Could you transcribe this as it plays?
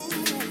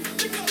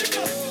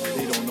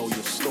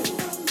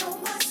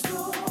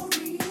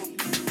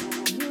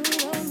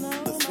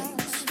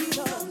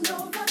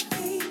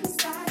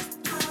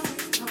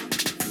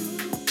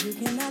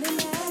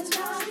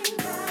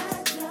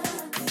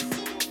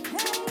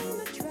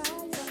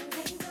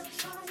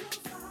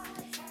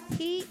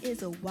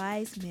is a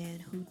wise man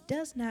who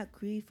does not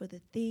grieve for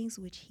the things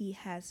which he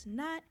has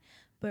not,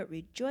 but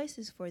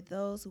rejoices for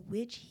those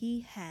which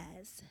he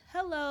has.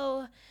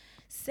 Hello,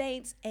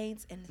 saints,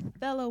 ain'ts, and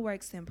fellow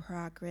works in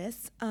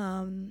progress.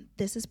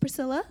 This is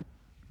Priscilla.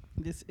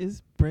 This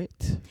is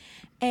Britt.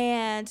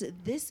 And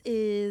this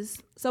is,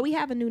 so we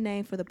have a new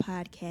name for the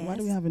podcast. Why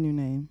do we have a new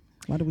name?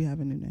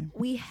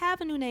 We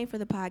have a new name for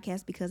the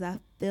podcast because I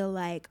feel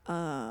like,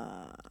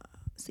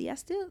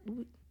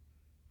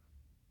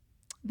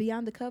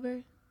 Beyond the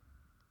Cover.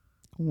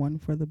 One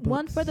for the books. Jeez,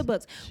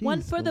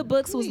 One for the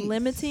books was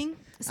limiting.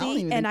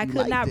 And I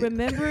could not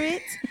remember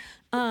it.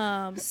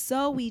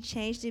 So we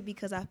changed it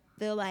because I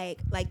feel like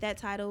that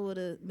title would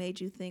have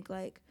made you think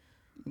like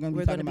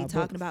we're going to be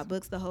talking about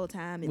books the whole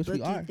time and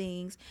booky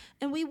things.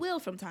 And we will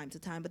from time to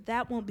time, but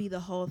that won't be the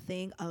whole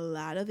thing. A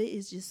lot of it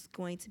is just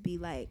going to be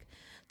like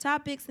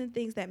topics and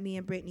things that me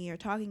and Brittany are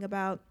talking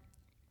about.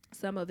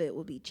 Some of it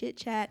will be chit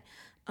chat.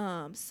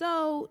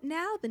 So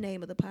now the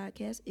name of the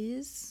podcast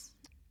is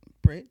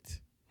Britt,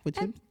 which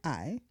is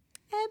I,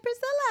 and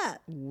Priscilla,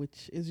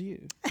 which is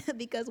you,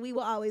 because we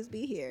will always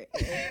be here.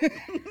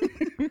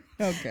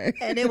 Okay.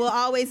 And it will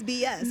always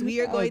be us.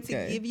 We are going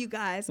to give you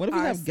guys. What if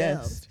we have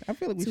guests? I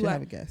feel like we should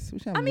have a guest. We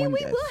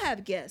will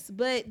have guests,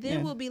 but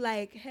then we'll be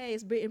like, hey,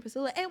 it's Britt and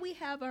Priscilla, and we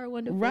have our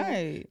wonderful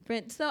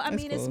friend. So I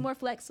mean, it's more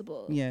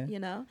flexible. Yeah, you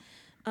know.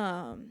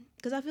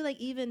 Because I feel like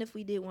even if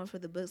we did one for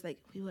the books, like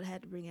we would have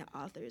had to bring in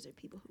authors or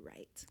people who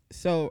write.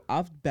 So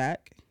off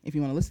back, if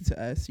you want to listen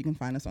to us, you can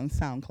find us on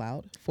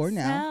SoundCloud for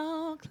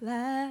now.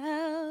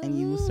 And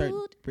you will search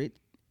Britt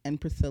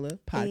and Priscilla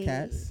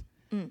podcast.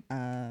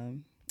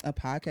 A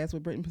podcast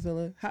with Britt and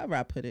Priscilla. However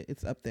I put it,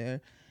 it's up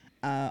there.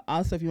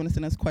 Also, if you want to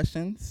send us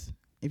questions,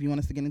 if you want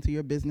us to get into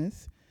your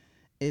business,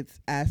 it's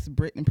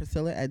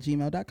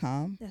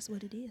askbrittandpriscilla@gmail.com. That's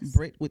what it is.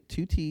 Britt with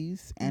 2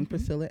 T's and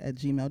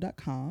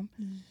Priscilla@gmail.com.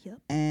 Yep.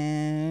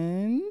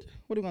 And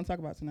what are we going to talk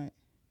about tonight?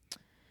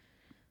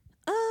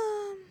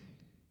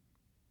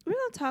 We're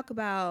going to talk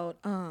about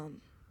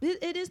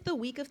it is the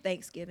week of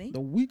Thanksgiving. The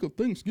week of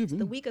Thanksgiving. It's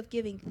the week of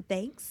giving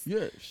thanks.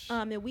 Yes.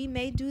 And we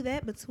may do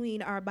that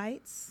between our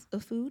bites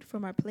of food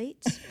from our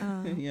plate.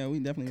 Yeah, we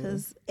definitely will.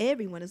 Because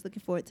everyone is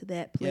looking forward to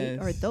that plate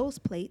or those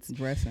plates.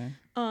 Dressing.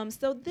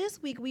 So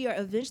this week we are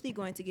eventually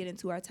going to get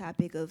into our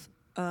topic of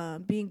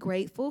being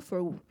grateful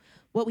for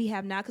what we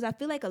have now. Because I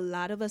feel like a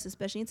lot of us,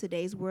 especially in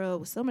today's world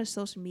with so much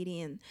social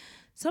media and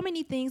so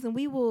many things, and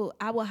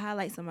I will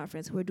highlight some of my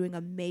friends who are doing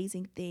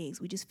amazing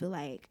things. We just feel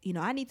like,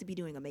 I need to be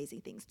doing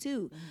amazing things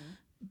too.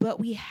 But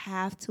we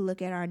have to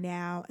look at our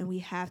now, and we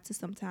have to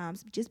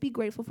sometimes just be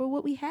grateful for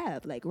what we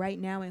have, like right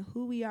now and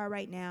who we are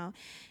right now,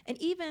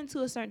 and even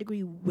to a certain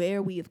degree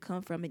where we have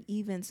come from and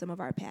even some of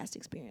our past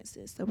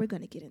experiences. So we're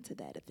going to get into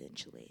that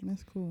eventually.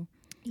 That's cool.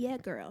 Yeah,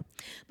 girl.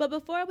 But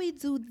before we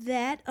do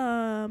that,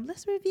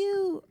 let's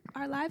review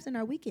our lives and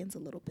our weekends a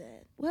little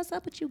bit. What's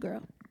up with you,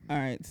 girl? All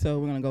right, so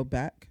we're going to go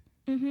back.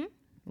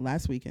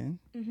 Last weekend,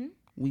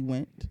 we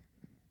went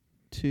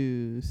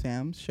to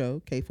Sam's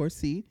show,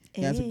 K4C.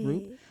 He has a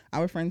group.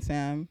 Our friend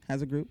Sam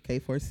has a group,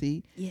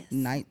 K4C. Yes.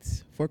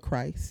 Knights for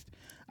Christ.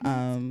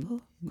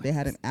 They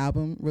had an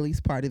album release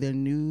party. Their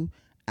new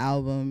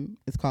album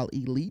is called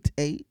Elite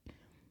 8.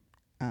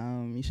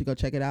 You should go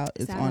check it out.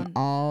 It's on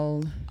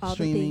all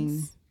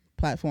streaming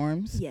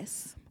platforms.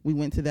 Yes. We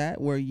went to that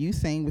where you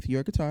sang with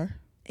your guitar.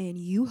 And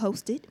you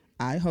hosted.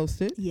 I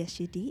hosted. Yes,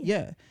 you did.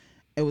 Yeah.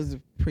 It was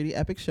a pretty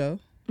epic show.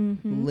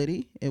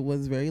 Litty. It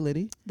was very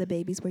litty. The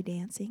babies were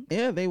dancing.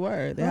 Yeah, they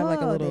were. They had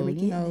like a little,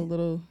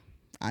 little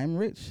I'm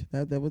rich.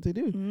 That's what they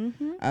do.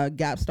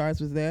 Gap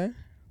Stars was there.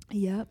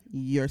 Yep.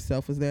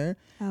 Yourself was there.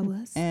 I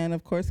was. And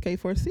of course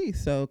K4C.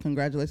 So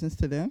congratulations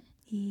to them.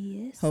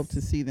 Yes. Hope to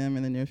see them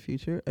in the near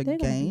future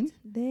again.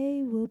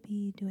 They will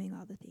be doing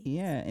all the things.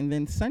 Yeah. And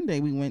then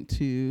Sunday we went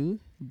to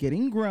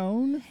Getting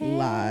Grown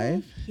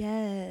live.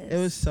 Yes. It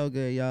was so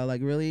good, y'all.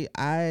 Like really,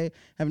 I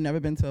have never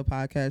been to a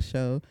podcast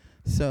show.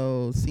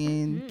 So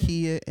seeing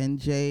Kia and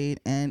Jade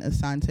and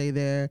Asante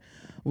there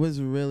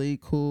was really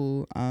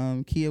cool.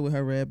 Kia with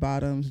her red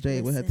bottoms,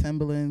 Jade with her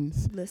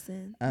Timberlands.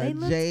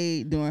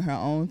 Jade doing her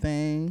own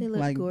thing. They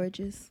look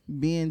gorgeous.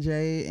 Being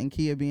Jade and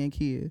Kia being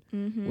Kia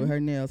with her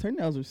nails. Her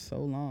nails were so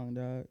long,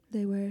 dog.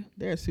 They were.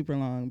 They're super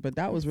long, but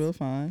that was real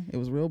fun. It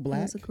was real black.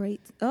 It was a great.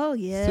 Oh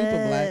yeah.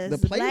 Super black. The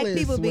playlist black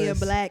people being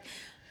black.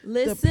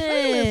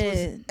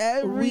 Listen,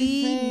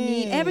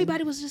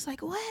 everybody was just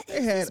like, what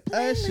is had this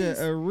playlist? Usher,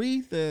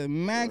 Aretha,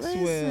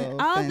 Maxwell,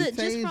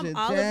 just from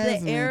all Jasmine.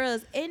 of the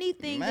eras,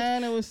 anything.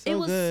 Man, it was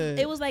so good.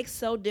 It was like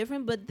so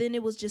different, but then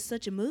it was just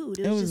such a mood.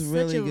 It was just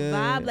really such a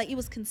vibe. Like it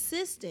was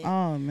consistent.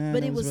 Oh man,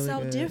 but it was really so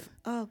good. different.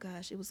 Oh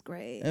gosh, it was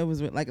great. It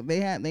was like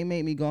they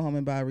made me go home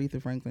and buy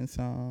Aretha Franklin's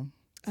song,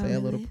 Say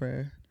a Little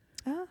Prayer,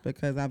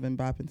 because I've been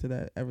bopping to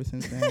that ever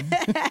since then.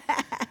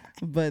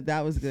 But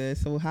that was good.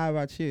 So how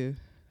about you?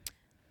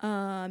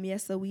 Yeah,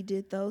 so we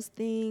did those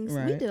things.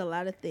 Right. We did a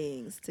lot of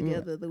things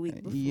together the week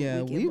before.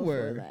 Yeah, we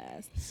were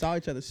last. Saw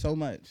each other so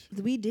much.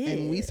 We did,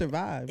 and we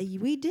survived.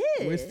 We did.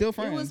 We're still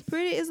friends. It was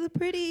pretty. It's a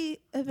pretty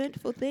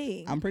eventful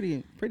thing. I'm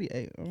pretty.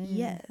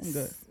 Yes, I'm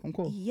good. I'm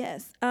cool.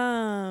 Yes.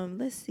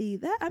 Let's see.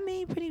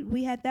 Pretty.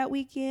 We had that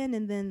weekend,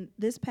 and then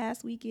this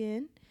past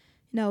weekend,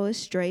 it was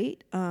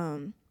straight.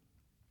 I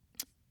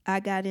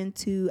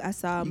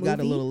saw a movie. You got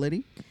a little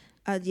litty?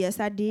 Yes,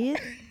 I did.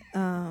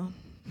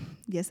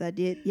 Yes, I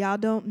did. Y'all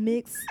don't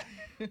mix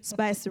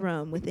spice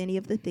rum with any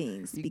of the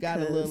things you got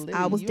a little litty.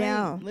 I was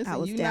down. Listen, I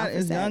was you're down not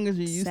as young as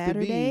you used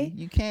Saturday, to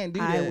be. You can't do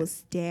that. I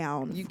was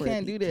down. You for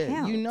can't do that.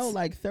 count. You know,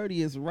 like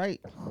 30 is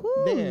right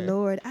Ooh, there.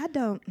 Lord, I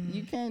don't.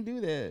 You can't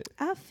do that.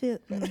 I feel.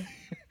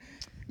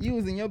 You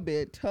was in your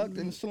bed tucked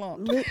and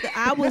slumped.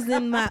 I was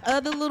in my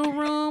other little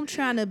room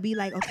trying to be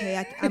like,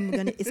 okay,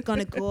 it's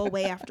gonna go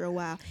away after a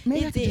while.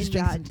 Maybe it I could just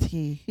drink some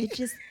tea.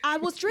 I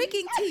was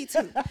drinking tea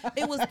too.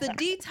 It was the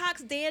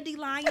detox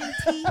dandelion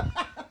tea,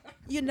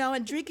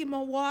 and drinking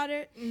my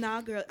water.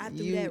 Nah, girl, I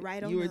threw that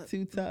right on. You were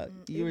too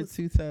tucked. You were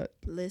too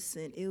tucked.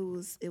 Listen, it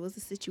was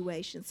a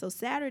situation. So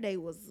Saturday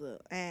was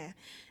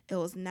it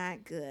was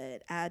not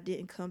good. I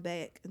didn't come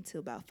back until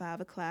about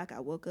 5 o'clock. I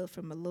woke up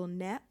from a little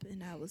nap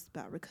and I was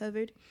about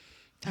recovered.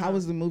 How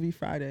was the movie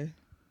Friday?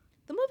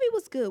 The movie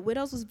was good.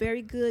 Widows was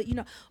very good.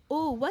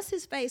 What's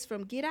his face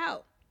from Get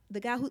Out?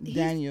 The guy who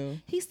Daniel.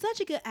 He's such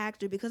a good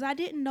actor because I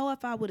didn't know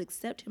if I would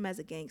accept him as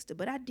a gangster,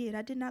 but I did.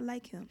 I did not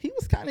like him. He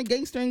was kind of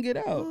gangster in Get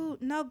Out. Ooh,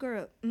 no,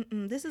 girl.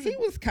 He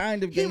was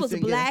kind of gangster.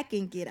 He was black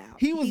in Get Out.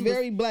 He was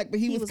very black,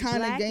 but he was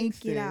kind of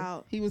gangster. Get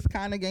Out. He was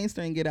kind of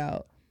gangster in Get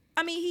Out.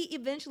 I mean, he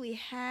eventually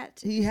had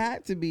to. He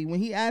had to be when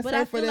he asked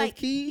her for those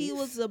keys. He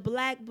was a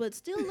black, but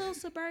still a little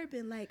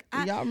suburban. Like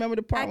y'all remember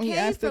the part when he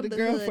asked her the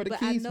girl for the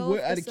keys?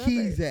 Where are the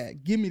keys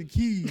at? Give me the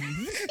keys.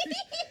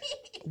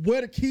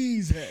 Where the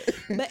keys at?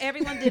 But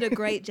everyone did a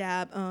great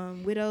job.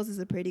 Widows is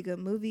a pretty good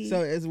movie.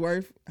 So it's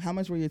worth. How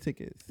much were your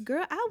tickets?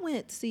 Girl, I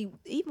went to see.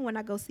 Even when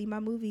I go see my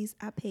movies,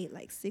 I paid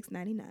like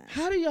 $6.99.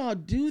 How do y'all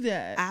do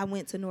that? I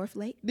went to North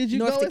Lake. Did you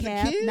North go as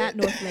DeKalb, a kid? Not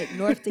North Lake.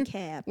 North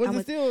DeKalb. Was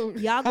it still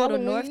y'all go to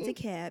Halloween? North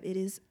DeKalb. It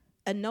is.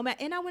 And I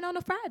went on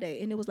a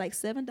Friday, and it was like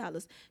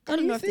 $7. Go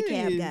to North serious?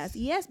 DeKalb, guys.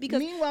 Yes, because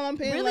meanwhile I'm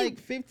paying really,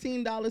 like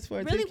 $15 for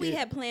a really, ticket. we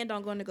had planned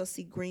on going to go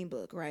see Green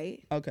Book,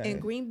 right? Okay.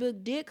 And Green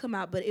Book did come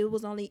out, but it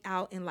was only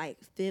out in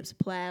like Phipps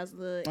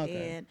Plaza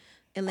and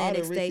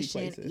Atlantic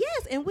Station.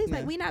 Yes, and we was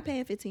like, we not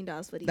paying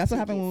 $15 for these. That's what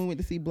happened when we went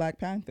to see Black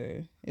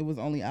Panther. It was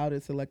only out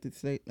at selected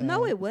states.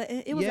 No, it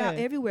wasn't. It was out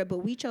everywhere, but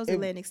we chose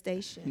Atlantic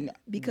Station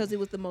because it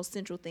was the most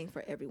central thing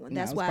for everyone.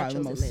 That's why I chose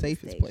the most Atlantic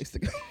safest Station. place to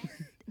go.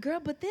 Girl,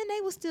 but then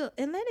they was still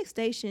Atlantic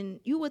Station.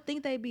 You would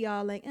think they'd be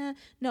all like,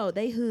 no,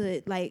 they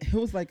hood. Like it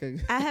was like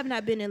I have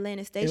not been in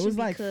Atlantic Station. It was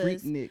like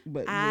Freaknik,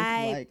 but with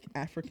like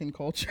African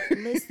culture.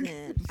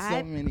 Listen,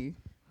 many.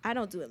 I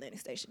don't do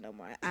Atlantic Station no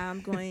more. I'm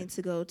going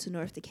to go to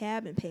North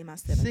DeKalb and pay my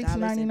 $7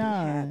 and be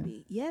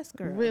happy. Yes,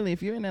 girl. Really,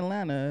 if you're in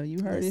Atlanta,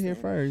 you heard it here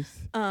first.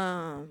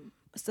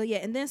 So yeah,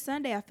 and then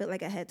Sunday I felt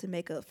like I had to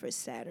make up for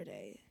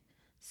Saturday.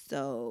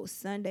 So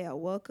Sunday I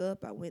woke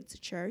up, I went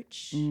to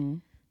church.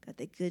 Got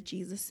the good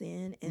Jesus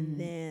in, and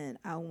then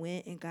I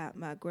went and got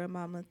my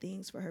grandmama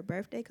things for her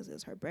birthday because it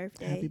was her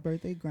birthday. Happy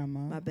birthday,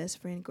 Grandma. My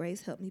best friend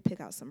Grace helped me pick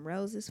out some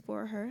roses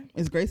for her.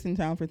 Is Grace in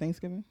town for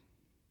Thanksgiving?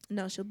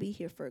 No, she'll be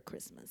here for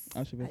Christmas.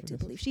 Oh, she'll be I do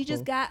believe she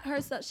just got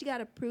herself. She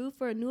got approved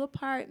for a new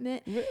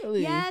apartment.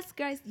 Really? Yes,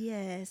 Grace.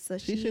 Yes. So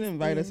she should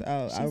invite us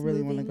out. I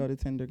really want to go to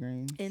Tender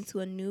Greens. Into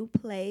a new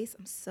place.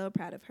 I'm so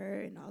proud of her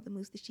and all the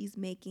moves that she's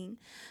making.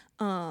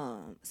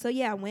 So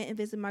yeah, I went and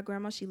visited my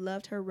grandma. She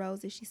loved her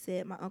roses. She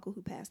said my uncle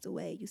who passed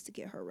away used to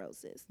get her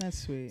roses. That's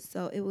sweet.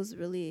 So it was a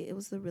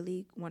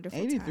really wonderful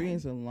 83 time.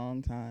 is a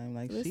long time.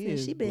 Like listen,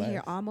 she been blessed.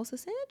 Here almost a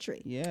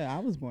century. Yeah, I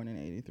was born in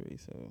 83,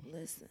 so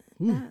listen.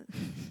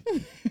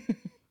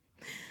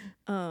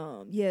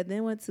 Yeah,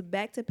 then went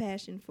back to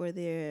Passion for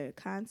their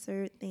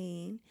concert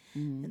thing.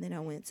 And then I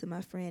went to my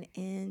friend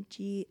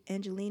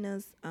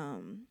Angelina's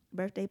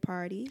birthday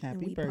party. Happy and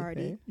we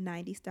birthday.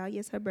 partied 90s style.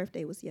 Yes, her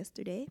birthday was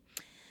yesterday.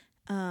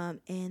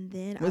 And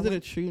then was it a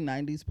true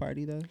 90s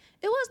party though?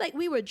 It was like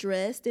we were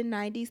dressed in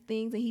 90s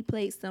things and he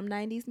played some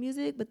 90s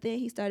music, but then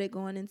he started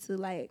going into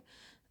like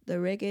the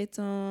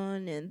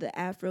reggaeton and the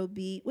Afro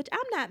beat, which I'm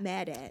not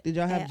mad at. Did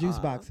y'all have juice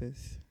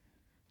boxes?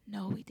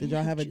 No, we didn't. Did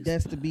y'all have a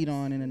desk boxes. to beat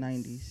on in the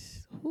 90s?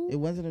 It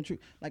wasn't a true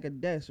like a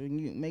desk when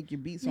you make your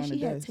beats on the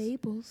desk. She had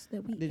tables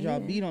that we Did y'all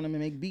beat on them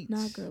and make beats?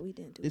 Nah, girl, we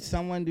didn't do Did that.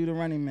 someone do the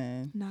Running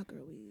Man? Nah,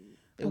 girl, we...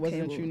 It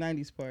wasn't a true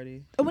 90s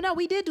party. Oh, well, no,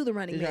 we did do the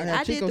Running Man.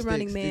 I did the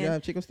Running Man. Did y'all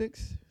have Chico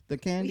Sticks? The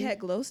candy? We had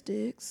glow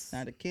sticks.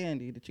 Not the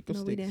candy, the Chico Sticks.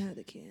 No, we didn't have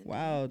the candy.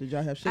 Wow, did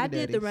y'all have Sugar I did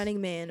Daddies? the Running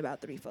Man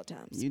about 3-4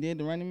 times. You did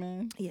the Running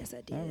Man? Yes,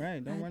 I did. All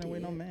right, don't run away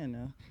no man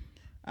now.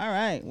 All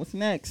right, what's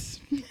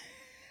next?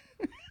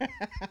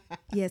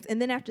 Yes,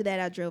 and then after that,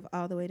 I drove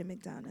all the way to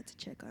McDonough to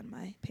check on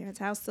my parents'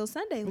 house. So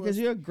Sunday because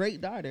you're a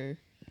great daughter.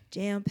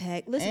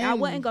 Jam-packed. Listen, I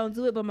wasn't going to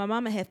do it, but my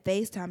mama had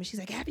FaceTime, and she's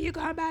like, have you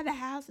gone by the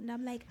house? And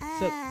I'm like,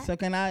 So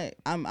can I,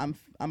 I'm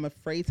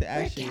afraid to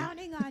ask you. We're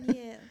counting on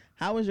you.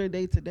 How was your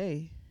day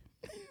today?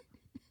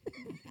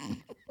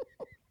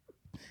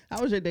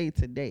 How was your day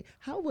today?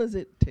 How was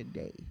it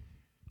today?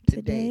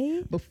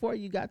 Today? Before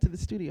you got to the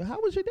studio,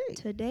 how was your day?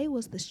 Today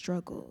was the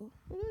struggle.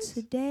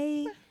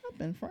 Today. What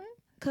happened, friend?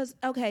 Cause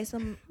okay,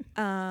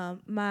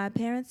 my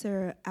parents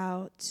are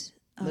out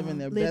living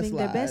their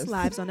best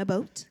lives on a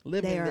boat.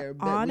 Living they are their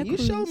on a You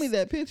cruise. showed me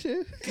that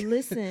picture.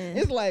 Listen,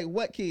 it's like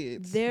what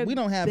kids? We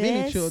don't have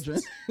many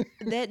children.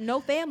 That no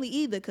family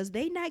either, cause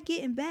they not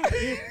getting back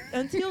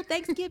until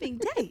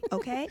Thanksgiving Day.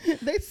 Okay,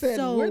 they said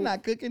we're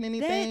not cooking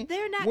anything.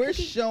 They're not. We're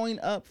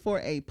showing up for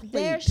a plate.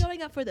 They're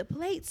showing up for the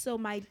plate. So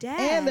my dad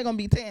and they're gonna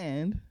be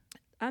tanned.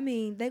 I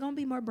mean, they're going to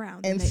be more brown.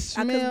 And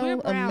smell we're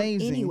brown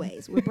amazing.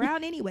 Anyways. We're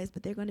brown anyways,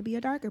 but they're going to be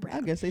a darker brown. I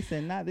guess they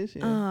said not this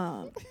year.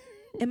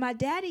 And my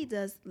daddy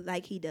does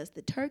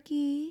the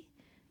turkey.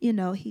 You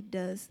know, he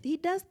does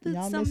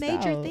some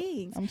major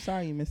things. I'm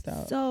sorry you missed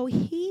out. So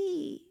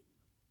he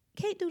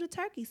can't do the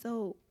turkey.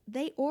 So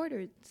they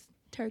ordered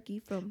turkey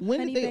from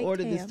When did they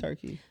order this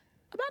turkey?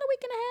 About a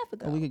week and a half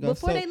ago. A week ago.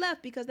 Before they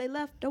left, because they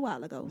left a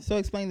while ago. So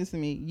explain this to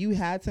me. You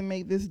had to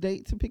make this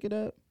date to pick it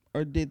up?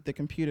 Or did the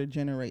computer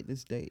generate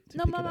this date?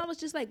 No, my mom was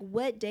just like,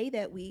 what day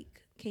that week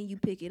can you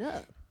pick it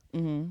up?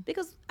 Mm-hmm.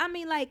 Because, I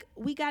mean, like,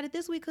 we got it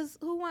this week because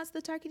who wants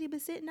the turkey to be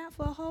sitting out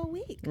for a whole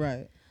week?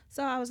 Right.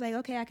 So I was like,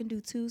 okay, I can do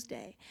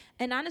Tuesday.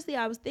 And honestly,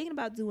 I was thinking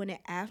about doing it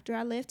after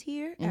I left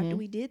here, after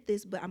we did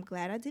this, but I'm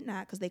glad I did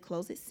not because they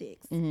close at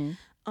 6. Mm-hmm.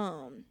 So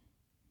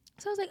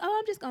I was like, oh,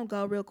 I'm just going to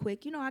go real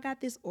quick. You know, I got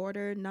this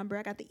order number.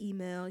 I got the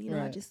email. You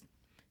know, I just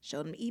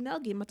showed them the email,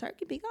 give them a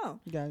turkey, be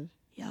gone. Got it.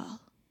 Y'all,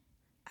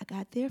 I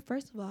got there.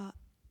 First of all,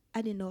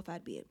 I didn't know if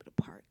I'd be able to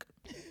park.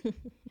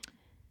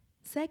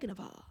 Second of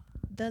all,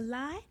 the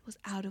line was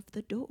out of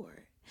the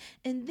door.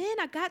 And then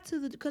I got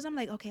to because I'm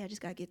like, okay, I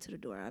just got to get to the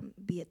door. I'll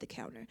be at the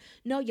counter.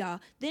 No, y'all.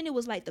 Then it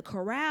was like the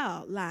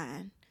corral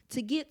line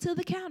to get to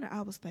the counter.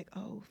 I was like,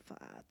 oh,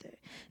 Father.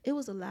 It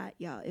was a lot,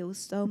 y'all. It was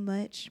so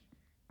much.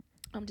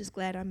 I'm just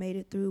glad I made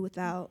it through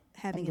without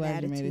having an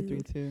attitude. I'm glad you made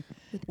it through,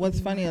 too. What's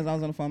funny is I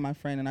was on the phone with my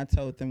friend, and I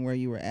told them where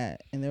you were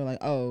at. And they were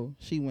like, oh,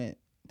 she went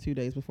 2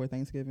 days before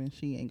Thanksgiving.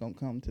 She ain't gonna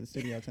come to the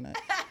studio tonight.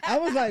 I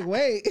was like,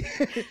 wait.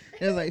 It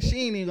was like,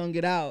 she ain't even gonna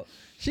get out.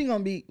 She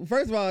gonna be,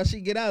 first of all, she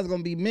get out, it's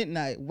gonna be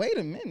midnight. Wait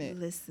a minute.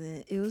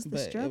 Listen, it was the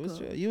struggle. It was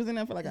true. You was in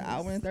there for like an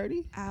hour and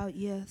 30? Out,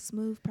 yeah,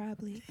 smooth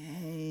probably.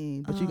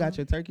 Dang, but you got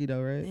your turkey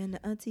though, right? And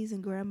the aunties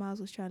and grandmas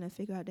was trying to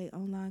figure out their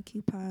online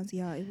coupons.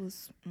 Y'all, it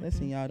was.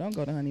 Listen, y'all, don't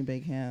go to Honey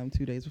Baked Ham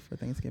 2 days before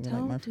Thanksgiving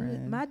like my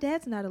friend. My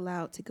dad's not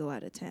allowed to go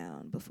out of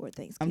town before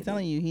Thanksgiving. I'm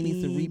telling you, he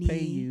needs to repay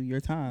you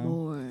your time.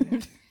 More.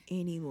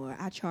 Anymore.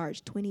 I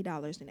charge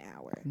 $20 an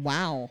hour.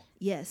 Wow.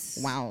 Yes.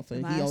 Wow. So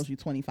he owes you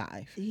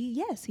 $25.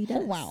 Yes, he does.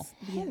 Oh wow.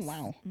 Yes. Oh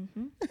wow.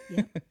 Mm-hmm.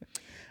 Yep. All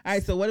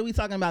right. So what are we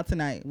talking about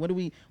tonight? What are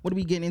we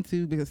getting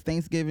into? Because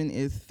Thanksgiving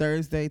is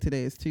Thursday.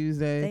 Today is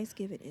Tuesday.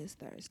 Thanksgiving is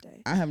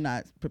Thursday. I have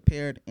not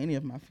prepared any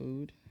of my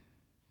food.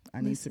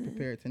 I need to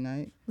prepare it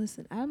tonight.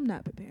 Listen, I'm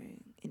not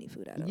preparing any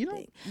food. I don't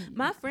think.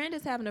 My friend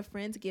is having a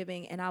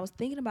Friendsgiving, and I was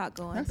thinking about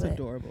going. That's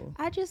adorable.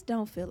 I just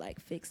don't feel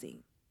like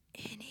fixing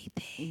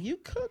anything. You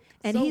cook.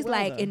 And so he's well,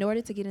 like, though. in order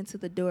to get into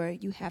the door,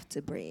 you have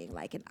to bring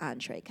like an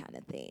entree kind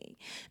of thing.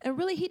 And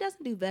really, he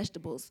doesn't do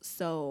vegetables.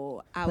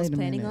 So I was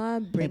planning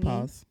on bringing. Hey,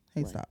 pause.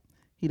 Hey, stop.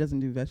 He doesn't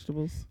do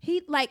vegetables?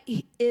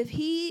 If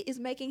he is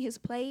making his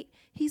plate,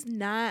 he's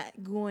not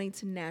going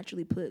to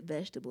naturally put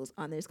vegetables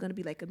on there. It's going to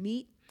be like a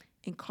meat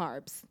and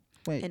carbs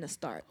and a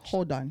starch.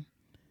 Hold on.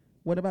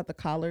 What about the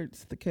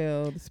collards, the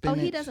kale, the spinach? Oh,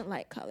 he doesn't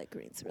like collard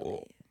greens, really.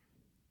 Oh.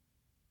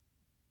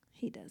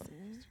 He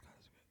doesn't.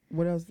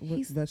 What else?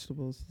 What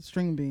vegetables?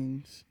 String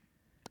beans.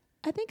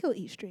 I think he'll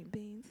eat string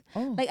beans.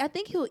 Oh. Like, I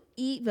think he'll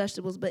eat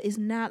vegetables, but it's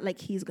not like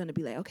he's going to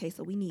be like, okay,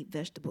 so we need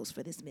vegetables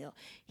for this meal.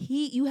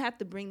 You have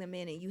to bring them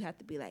in and you have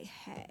to be like,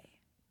 hey.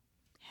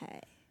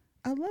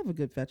 I love a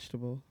good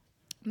vegetable.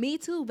 Me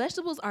too.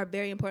 Vegetables are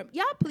very important.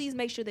 Y'all please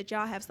make sure that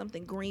y'all have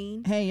something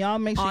green. Hey, y'all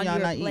make sure y'all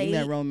not eating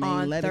that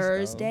romaine lettuce on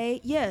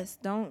Thursday. Though. Yes,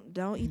 don't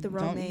eat the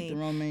romaine. Don't eat the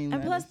romaine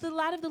and lettuce. plus, a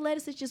lot of the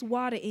lettuce is just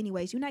water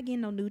anyways. You're not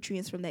getting no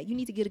nutrients from that. You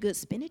need to get a good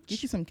spinach.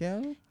 Get you some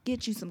kale.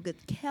 Get you some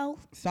good kale.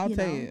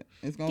 Saute it.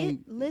 It's going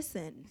to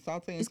listen.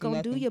 Saute it. It's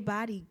going to do your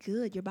body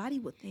good. Your body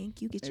will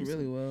thank you.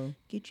 Will.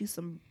 Get you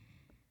some.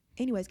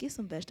 Anyways, get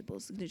some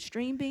vegetables. The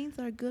string beans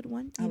are a good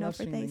one. I love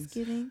for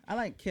Thanksgiving. Beans. I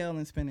like kale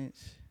and spinach.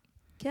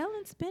 Kale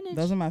and spinach.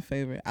 Those are my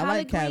favorite. I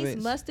like greens,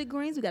 cabbage. Mustard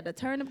greens. We got the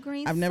turnip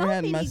greens. I've never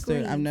had mustard.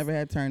 Greens. I've never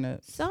had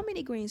turnips. So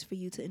many greens for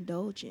you to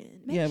indulge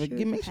in. Make sure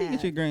you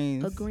get your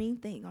greens. A green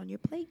thing on your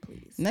plate,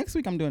 please. Next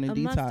week I'm doing a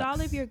amongst detox.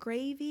 all of your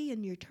gravy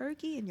and your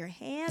turkey and your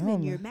ham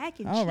and your mac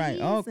and cheese. All right,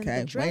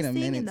 okay. Wait a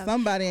minute.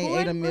 Somebody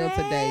ain't ate a meal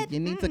today. You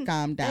need to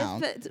calm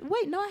down.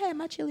 Wait, no, I had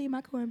my chili and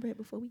my cornbread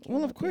before we came.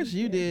 Well, of course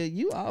you did.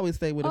 You always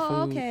stay with the food.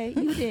 Oh, okay.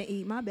 You didn't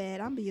eat. My bad.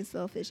 I'm being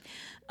selfish.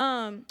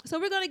 So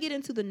we're gonna get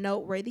into the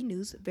noteworthy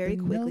news very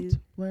quickly.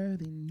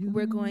 Noteworthy news.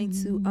 We're going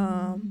to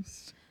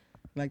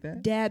like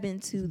that dab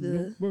into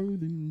the.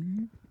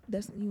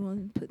 That's you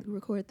want to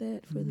record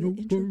that for the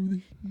intro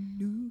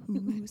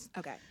news.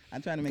 Okay.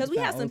 I'm trying to make because we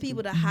have some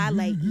people to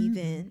highlight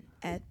even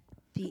at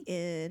the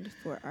end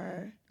for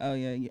our. Oh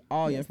yeah,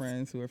 your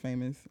friends who are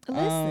famous.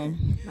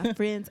 Listen, my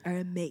friends are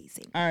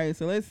amazing. All right,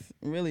 so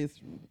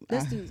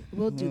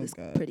we'll do this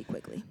pretty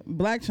quickly.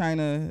 Blac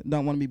Chyna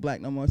don't want to be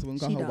black no more, so we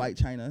can call her White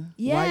Chyna.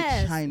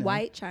 Yes,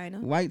 White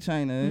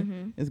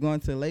Chyna is going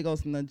to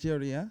Lagos,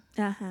 Nigeria.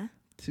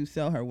 To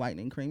sell her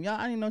whitening cream. Y'all,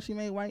 I didn't know she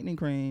made whitening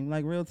cream.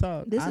 Like, real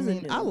talk.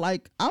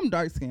 I'm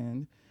dark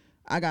skinned.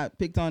 I got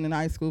picked on in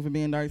high school for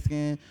being dark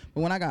skinned,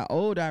 but when I got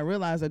older, I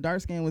realized that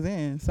dark skin was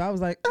in. So I was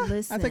like,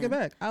 I take it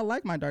back. I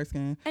like my dark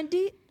skin. And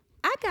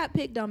I got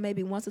picked on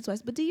maybe once or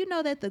twice, but do you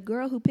know that the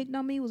girl who picked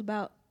on me was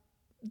about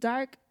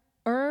dark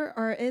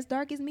or as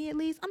dark as me at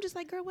least? I'm just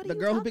like, girl, what are you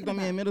talking about? The girl who picked on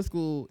me in middle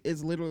school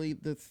is literally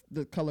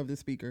the color of the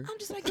speaker. I'm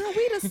just like, girl,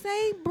 we the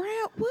same brown.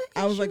 What?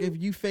 I was like, if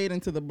you fade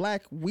into the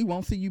black, we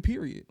won't see you,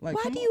 period. Like,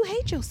 why do you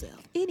hate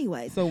yourself?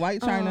 Anyway. So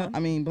White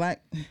Chyna,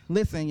 black,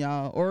 listen,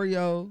 y'all,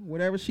 Oreo,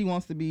 whatever she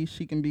wants to be,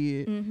 she can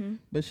be it. Mm-hmm.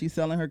 But she's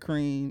selling her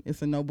cream.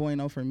 It's a no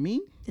bueno for me.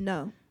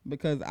 No.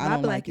 Because I don't like it.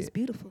 My black is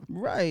beautiful.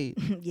 Right.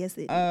 Yes,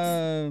 it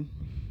is.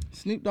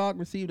 Snoop Dogg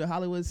received a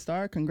Hollywood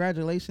star.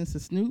 Congratulations to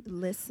Snoop.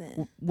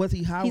 Listen. Was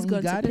he high when he got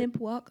it? He's going to pimp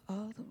walk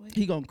all the way.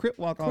 He going to crip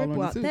walk all on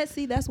it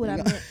too. That's what I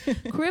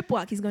meant. Crip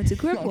walk. He's going to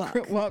crip walk.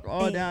 Crip walk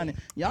all down it.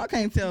 Y'all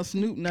can't tell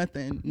Snoop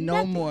nothing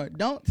no more.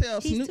 Don't tell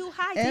Snoop. He's too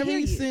high to hear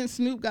you. Since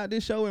Snoop got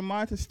this show with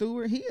Martha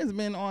Stewart, he has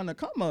been on the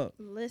come up.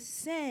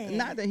 Listen.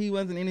 Not that he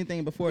wasn't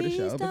anything before the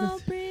show. Please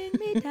don't bring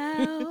me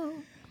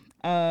down.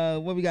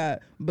 What we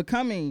got?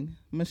 Becoming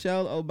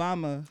Michelle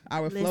Obama,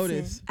 our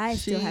FLOTUS. I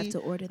still have to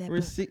order that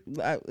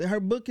book. Her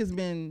book has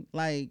been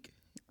like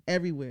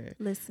everywhere.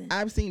 Listen,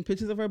 I've seen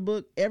pictures of her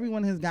book.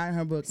 Everyone has gotten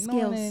her book. No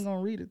one ain't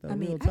gonna read it though.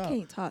 I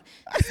can't talk.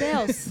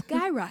 Sales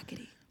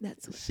skyrocketing.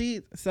 That's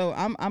what. So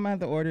I'm gonna have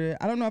to order it.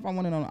 I don't know if I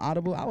want it on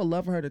Audible. I would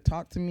love for her to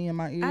talk to me in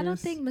my ears. I don't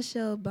think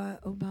Michelle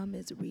Obama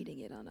is reading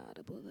it on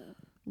Audible though.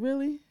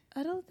 Really?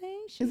 I don't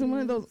think she is. It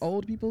one of those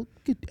old people?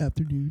 Good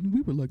afternoon.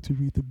 We would like to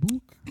read the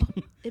book.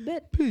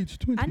 Page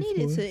 24. I need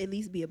it to at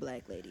least be a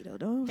black lady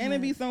though. Can it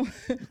be some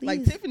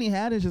like Tiffany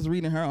Haddish is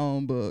reading her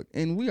own book,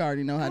 and we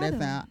already know how that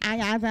sounds. I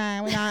got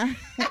time.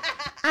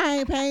 I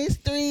ain't page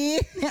 3.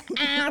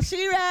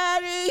 She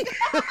ready.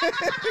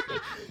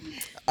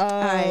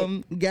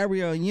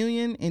 Gabrielle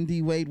Union and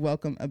D Wade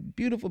welcome a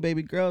beautiful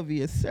baby girl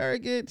via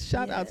surrogate.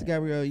 Shout out to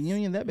Gabrielle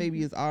Union. That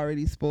baby is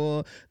already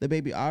spoiled. The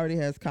baby already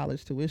has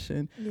college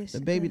tuition. Yes,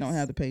 the baby don't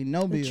have to pay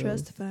no bills.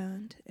 Trust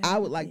fund. I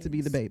would like to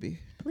be the baby.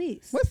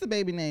 Please. What's the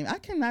baby name? I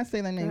cannot say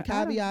that name.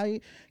 Caviar.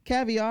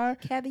 Caviar.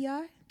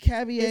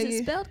 Is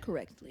it spelled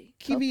correctly?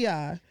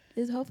 Caviar.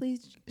 Hopefully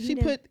she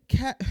put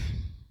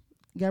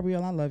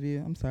Gabrielle, I love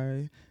you. I'm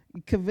sorry.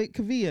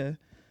 Kavia.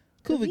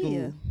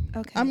 Kuvigoo.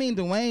 Okay.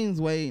 Dwayne's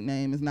Wade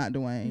name is not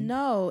Dwayne.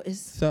 No,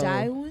 it's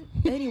Dywin.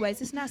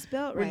 Anyways, it's not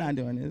spelled right. We're not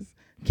doing this.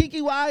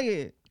 Kiki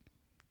Wyatt.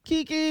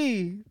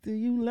 Kiki, do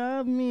you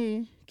love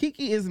me?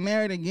 Kiki is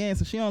married again,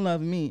 so she don't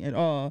love me at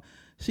all.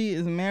 She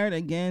is married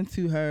again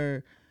to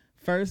her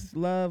first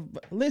love.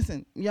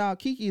 Listen, y'all,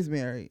 Kiki is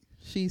married.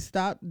 She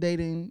stopped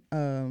dating.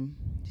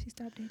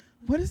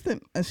 What is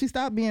she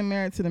stopped being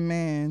married to the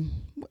man,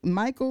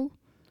 Michael.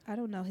 I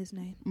don't know his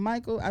name.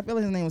 Michael. I feel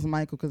like his name was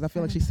Michael because I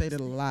feel like she said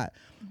it a lot.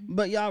 Mm-hmm.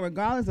 But y'all,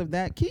 regardless of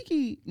that,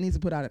 Kiki needs to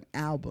put out an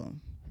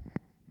album.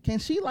 Can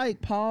she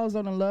pause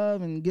on the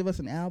love and give us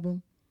an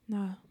album?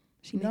 No,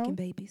 she making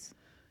babies.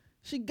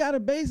 She got a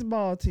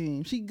baseball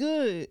team. She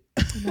good.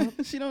 Nope.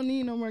 She don't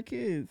need no more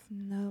kids.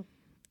 Nope.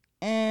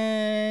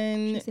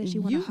 And she said she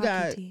want a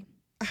hockey team.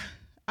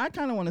 I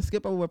kind of want to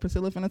skip over what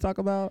Priscilla finna talk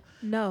about.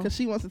 No. Because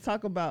she wants to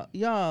talk about,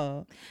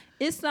 y'all.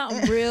 It's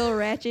something real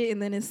ratchet, and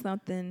then it's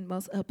something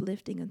most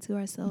uplifting unto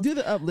ourselves. Do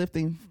the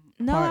uplifting.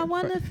 No, I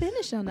want to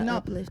finish on the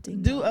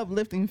uplifting. Do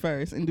uplifting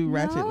first and do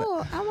ratchet.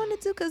 No, I wanted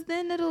to because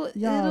then it'll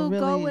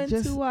go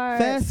into our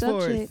fast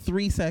subject. Forward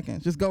 3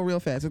 seconds. Just go real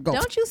fast. Just go.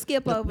 Don't you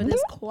skip over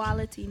this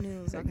quality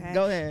news, okay?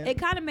 Go ahead. It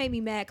kind of made me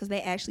mad because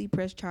they actually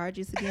pressed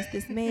charges against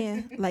this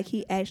man. Like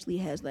he actually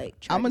has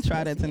I'm gonna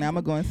try that tonight. I'm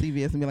gonna go on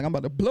CVS and be like, I'm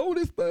about to blow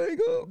this thing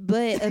up.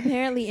 But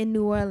apparently in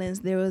New Orleans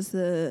there was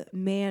a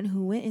man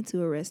who went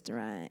into a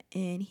restaurant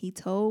and he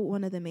told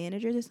one of the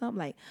managers or something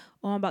like,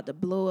 "Oh, I'm about to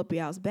blow up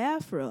y'all's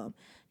bathroom."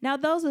 Now,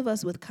 those of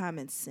us with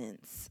common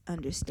sense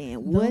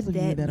understand what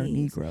that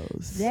means. Are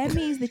Negroes. That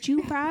means that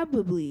you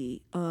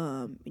probably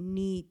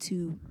need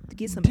to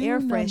get some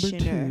air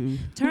freshener,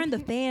 turn the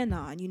fan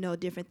on,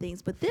 different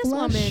things. But this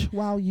woman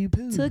while you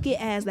poo. took it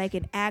as like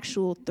an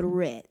actual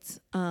threat,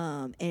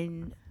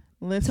 and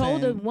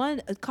Listen,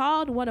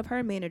 called one of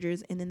her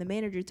managers, and then the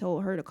manager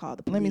told her to call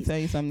the police. Let me tell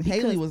you something.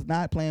 Haley was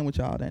not playing with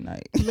y'all that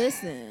night.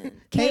 Listen,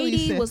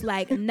 Katie was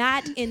like,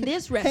 not in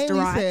this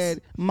restaurant. Haley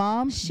said,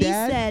 Mom,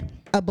 Dad, said,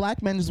 a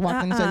black man just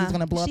walked in and said he's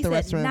going to blow up the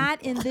restaurant.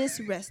 Not in this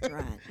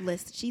restaurant.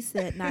 Listen, she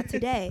said, not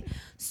today.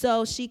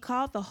 So she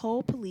called the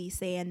whole police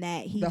saying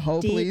that he The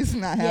whole police,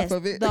 not half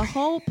of it? The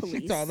whole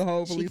police. She called the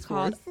whole police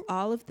force. She called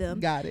all of them.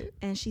 Got it.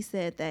 And she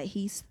said that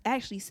he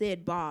actually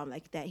said bomb,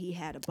 like that he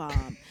had a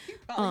bomb.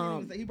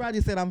 He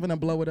probably said, I'm going to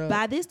blow it up.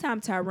 By this time,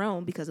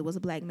 Tyrone, because it was a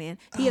black man,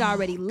 he had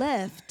already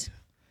left.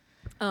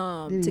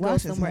 to go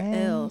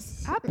somewhere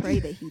else. I pray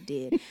that he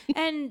did.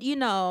 And, you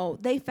know,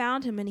 they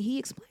found him and he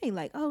explained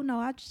like, oh, no,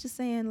 I was just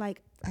saying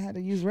like. I had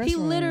to use restroom. He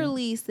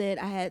literally said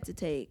I had to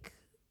take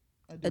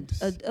a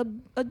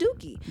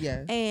dookie.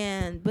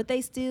 Yeah. But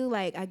they still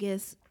like, I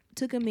guess,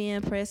 took him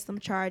in, pressed some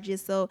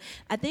charges. So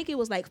I think it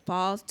was like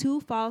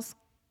two false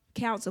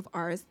counts of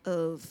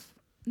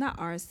not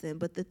arson,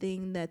 but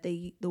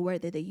the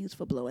word that they use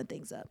for blowing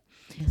things up.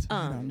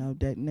 I don't know,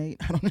 detonate.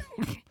 I don't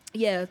know.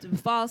 Yeah,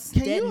 false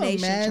detonation charges.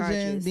 Can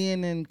you imagine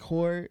being in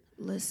court?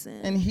 Listen.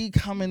 And he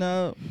coming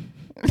up.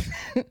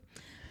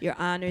 Your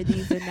Honor,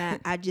 these are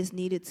not. I just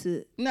needed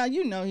to. No,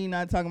 you know he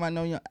not talking about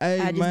no.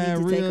 Hey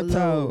man, real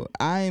talk.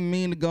 I ain't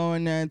mean to go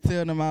in there and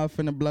tell them I was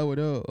finna blow it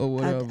up or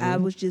whatever. I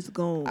was just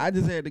going. I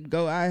just had to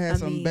go. I had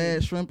some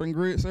bad shrimp and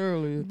grits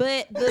earlier.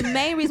 But the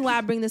main reason why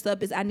I bring this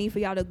up is I need for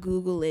y'all to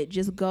Google it.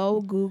 Just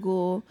go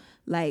Google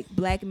like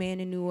black man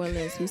in New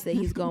Orleans who said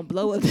he's gonna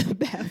blow up the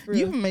bathroom.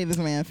 You've made this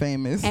man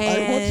famous.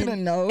 I want you to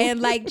know. And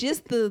like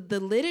just the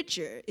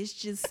literature, it's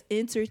just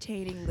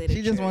entertaining literature.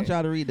 She just wants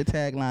y'all to read the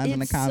taglines in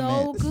the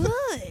comments. It's so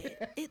good.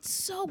 It's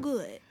so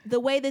good. The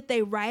way that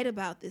they write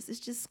about this, it's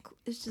just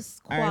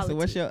quality. All right, so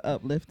what's your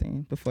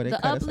uplifting before they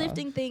cut us off? The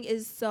uplifting thing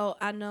is, so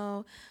I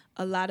know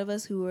a lot of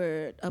us who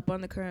are up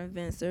on the current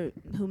events or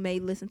who may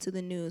listen to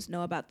the news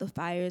know about the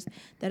fires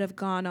that have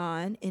gone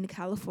on in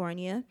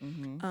California.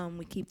 Mm-hmm.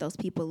 We keep those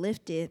people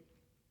lifted.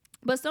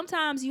 But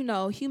sometimes, you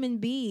know, human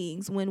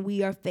beings, when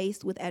we are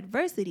faced with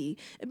adversity,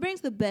 it brings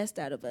the best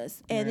out of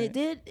us. And It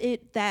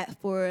did that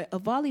for a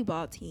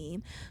volleyball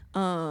team.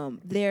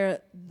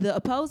 The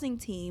opposing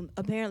team,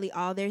 apparently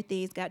all their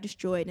things got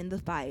destroyed in the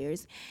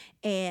fires.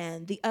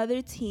 And the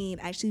other team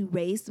actually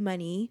raised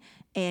money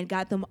and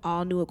got them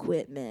all new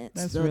equipment.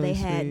 That's so really they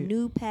had sweet.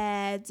 new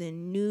pads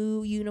and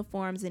new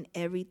uniforms and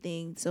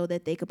everything so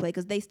that they could play.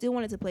 Because they still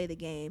wanted to play the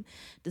game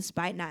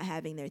despite not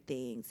having their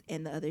things.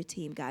 And the other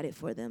team got it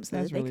for them so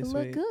That's that they really could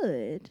sweet. look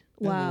good.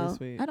 That's Wow. really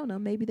sweet. I don't know.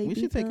 Maybe they We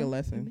beat should take them. a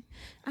lesson.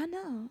 I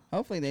know.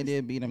 Hopefully they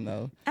did beat them,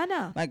 though. I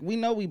know. Like, we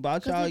know we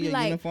bought y'all your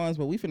uniforms,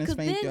 but we finna Because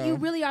spank then y'all. you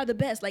really are the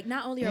best. Like,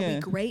 not only are we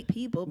great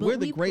people, but we're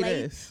the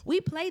greatest. We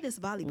play this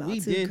volleyball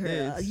we too, did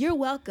girl. this. You're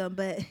welcome,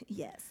 but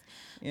yes.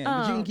 Yeah,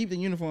 but you can keep the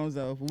uniforms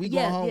though. We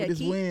going home with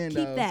this win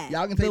though. Keep that.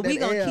 Y'all can take but that we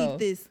gonna L. keep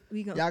this.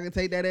 Y'all can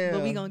take that L.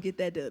 But we gonna get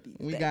that W.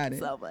 We Thank got you it.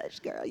 so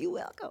much, girl. You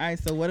welcome. All right,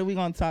 so what are we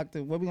gonna talk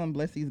to? What are we gonna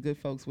bless these good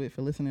folks with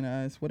for listening to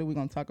us? What are we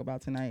gonna talk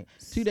about tonight?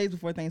 2 days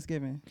before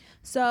Thanksgiving.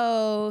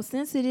 So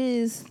since it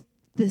is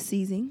the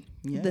season,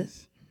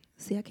 yes.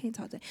 I can't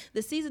talk to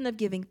the season of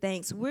giving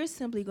thanks. We're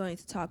simply going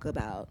to talk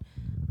about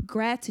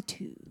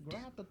gratitude.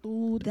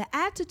 The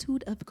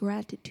attitude of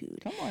gratitude.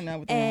 Come on now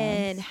with the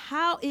and lines.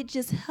 how it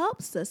just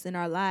helps us in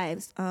our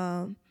lives.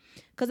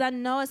 Because I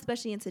know,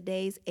 especially in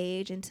today's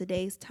age and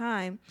today's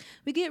time,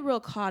 we get real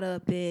caught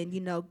up in,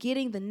 you know,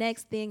 getting the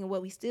next thing and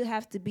what we still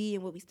have to be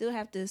and what we still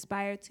have to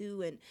aspire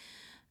to. And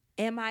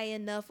am I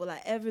enough? Will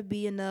I ever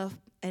be enough?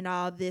 And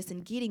all this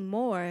and getting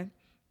more.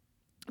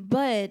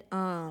 But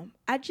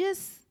I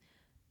just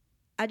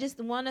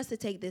want us to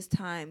take this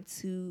time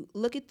to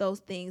look at those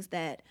things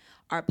that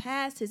our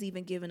past has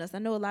even given us. I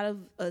know a lot of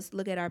us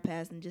look at our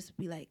past and just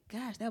be like,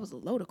 gosh, that was a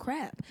load of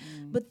crap.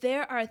 But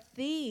there are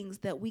things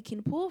that we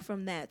can pull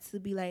from that to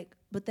be like,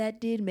 but that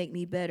did make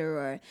me better,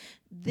 or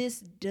this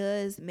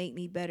does make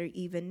me better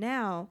even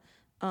now.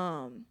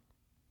 And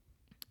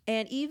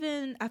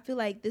even I feel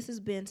like this has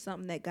been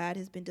something that God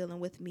has been dealing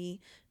with me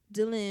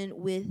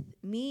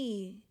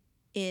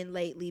in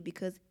lately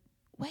because,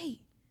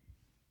 wait.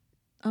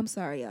 I'm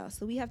sorry, y'all.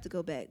 So we have to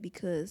go back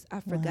because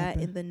I forgot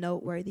in the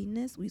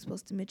noteworthiness we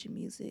supposed to mention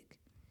music.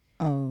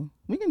 Oh,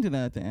 we can do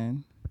that at the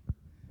end.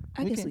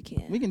 I guess we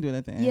can. We can do it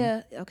at the end.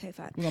 Yeah. Okay.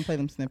 Fine. We're gonna play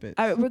them snippets.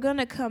 All right. We're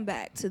gonna come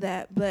back to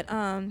that, but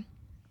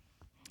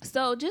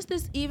so just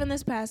this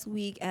past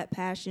week at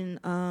Passion,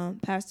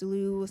 Pastor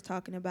Lou was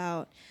talking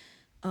about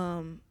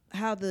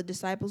how the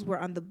disciples were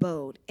on the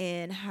boat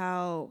and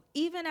how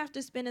even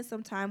after spending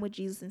some time with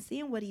Jesus and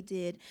seeing what he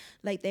did,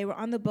 like they were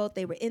on the boat,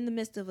 they were in the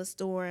midst of a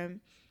storm.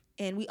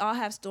 And we all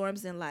have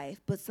storms in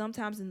life, but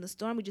sometimes in the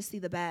storm, we just see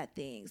the bad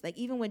things. Like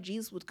even when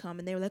Jesus would come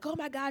and they were like, oh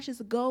my gosh, it's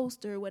a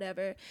ghost or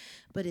whatever.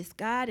 But it's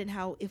God, and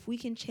how if we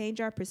can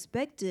change our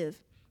perspective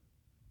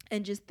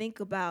and just think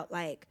about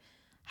like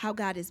how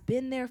God has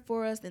been there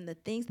for us and the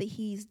things that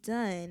he's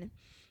done,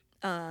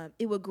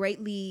 it would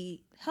greatly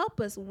help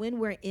us when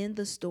we're in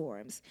the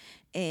storms.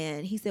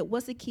 And he said,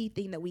 what's the key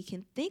thing that we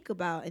can think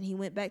about? And he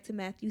went back to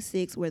Matthew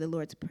 6 where the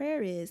Lord's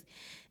Prayer is.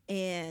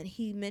 And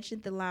he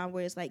mentioned the line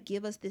where it's like,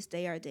 give us this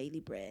day our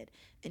daily bread.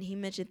 And he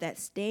mentioned that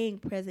staying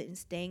present and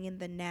staying in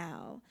the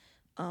now,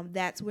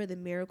 that's where the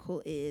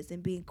miracle is,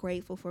 and being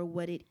grateful for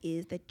what it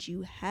is that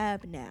you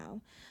have now.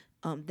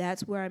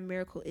 That's where our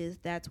miracle is.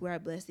 That's where our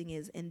blessing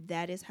is. And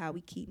that is how we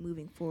keep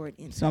moving forward.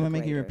 So I'm going to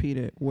make you repeat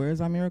it. Where is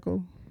our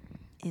miracle?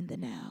 In the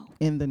now.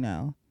 In the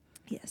now.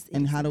 Yes.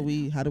 And how do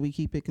we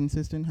keep it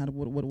consistent?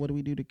 What do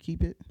we do to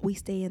keep it? We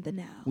stay in the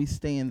now. We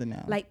stay in the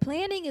now. Like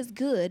planning is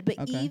good,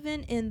 but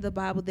even in the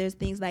Bible, there's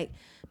things like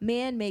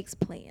man makes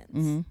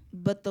plans,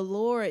 but the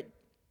Lord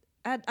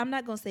I'm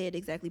not gonna say it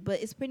exactly,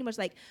 but it's pretty much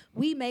like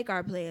we make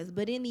our plans,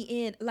 but in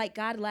the end, like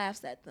God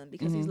laughs at them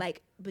because he's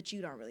like, but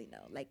you don't really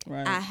know. Like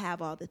I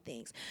have all the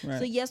things.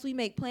 So yes, we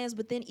make plans,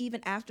 but then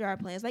even after our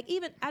plans, like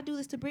even I do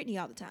this to Brittany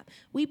all the time.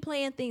 We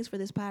plan things for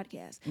this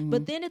podcast,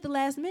 but then at the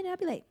last minute, I'll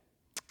be like,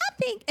 I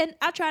think, and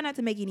I try not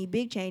to make any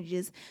big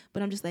changes,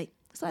 but I'm just like,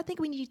 so I think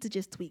we need to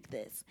just tweak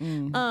this.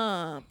 And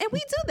we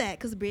do that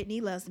because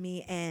Brittany loves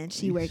me and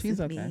she works with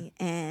me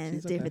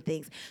and different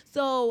things.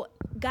 So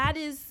God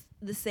is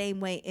the same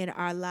way in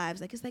our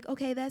lives. Like, it's like,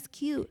 okay, that's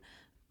cute.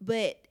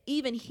 But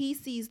even he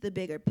sees the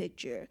bigger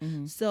picture.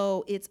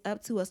 So it's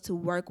up to us to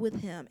work with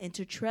him and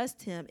to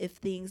trust him if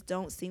things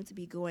don't seem to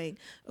be going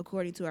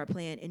according to our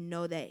plan and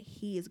know that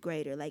he is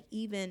greater. Like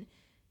even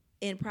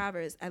in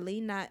Proverbs, I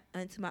lean not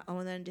unto my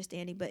own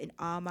understanding, but in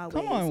all my ways.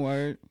 Come on,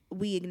 word.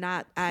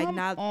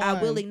 I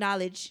will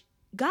acknowledge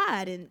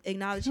God and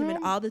acknowledge him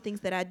in all the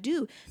things that I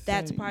do.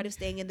 That's part of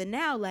staying in the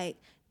now.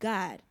 Like,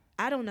 God,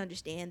 I don't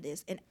understand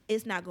this, and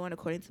it's not going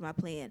according to my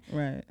plan.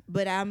 Right.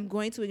 But I'm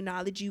going to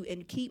acknowledge you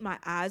and keep my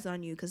eyes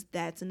on you, because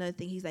that's another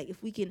thing. He's like,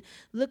 if we can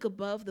look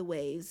above the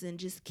waves and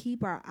just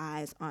keep our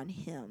eyes on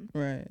him.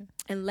 Right.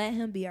 And let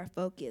him be our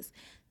focus.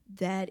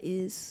 That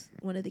is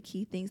one of the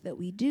key things that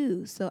we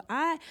do. So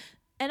I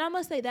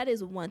must say that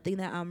is one thing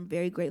that I'm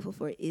very grateful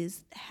for,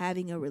 is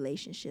having a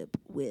relationship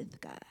with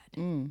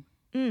God.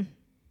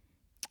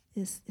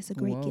 It's a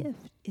great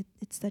gift.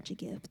 It's such a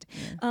gift.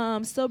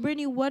 Yeah. So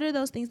Brittany, what are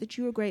those things that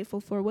you are grateful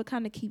for? What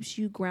kind of keeps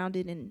you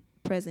grounded and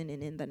present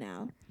and in the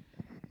now?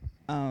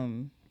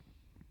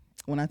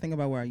 When I think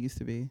about where I used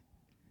to be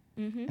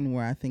and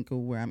where I think of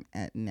where I'm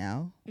at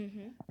now,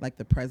 like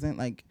the present,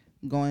 like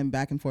going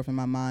back and forth in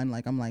my mind,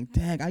 like I'm like,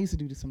 dang, I used to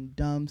do some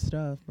dumb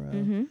stuff,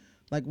 bro.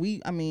 Like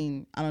I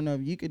don't know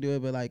if you could do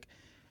it, but like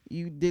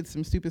you did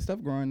some stupid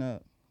stuff growing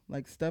up,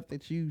 like stuff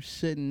that you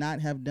should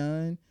not have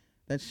done,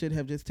 that should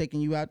have just taken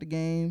you out the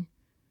game.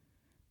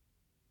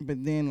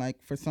 But then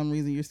like for some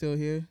reason you're still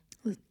here.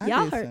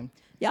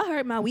 Y'all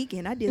heard my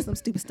weekend. I did some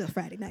stupid stuff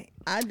Friday night.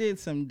 I did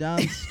some dumb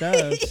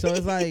stuff. So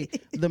it's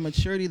like the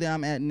maturity that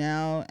I'm at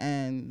now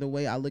and the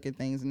way I look at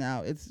things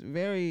now, it's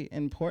very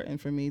important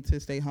for me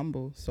to stay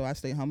humble. So I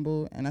stay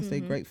humble and I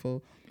stay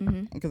grateful.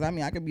 Because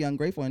I could be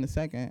ungrateful in a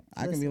second.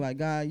 I can be like,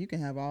 God, you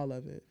can have all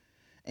of it.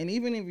 And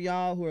even if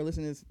y'all who are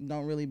listening to this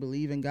don't really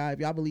believe in God,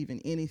 if y'all believe in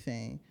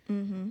anything,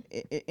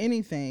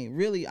 anything,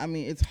 really,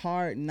 it's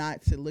hard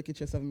not to look at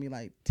yourself and be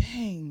like,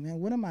 dang, man,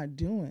 what am I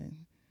doing?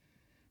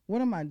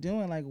 What am I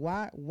doing? Like,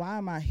 why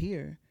am I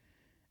here?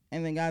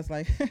 And then God's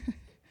like,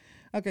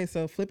 okay,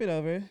 so flip it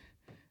over.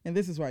 And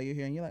this is why you're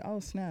here. And you're like, oh,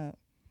 snap.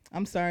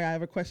 I'm sorry I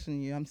ever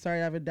questioned you. I'm sorry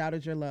I ever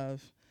doubted your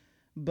love.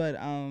 But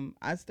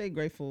I stay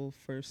grateful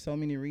for so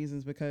many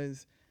reasons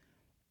because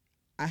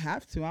I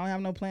have to. I don't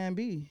have no plan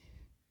B.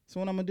 So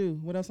what I'm going to do?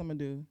 What else I'm going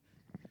to do?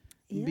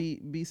 Yeah.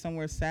 Be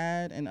somewhere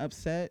sad and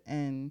upset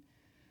and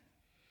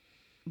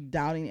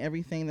doubting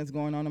everything that's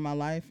going on in my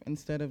life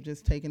instead of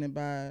just taking it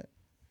by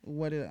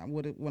what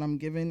I'm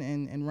given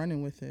and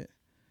running with it.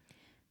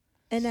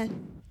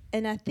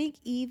 And I think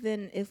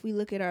even if we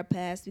look at our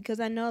past, because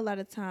I know a lot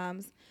of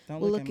times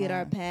we'll look at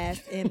our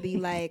past and be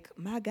like,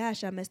 my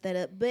gosh, I messed that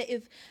up. But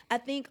I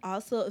think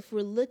also if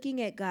we're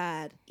looking at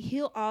God,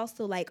 he'll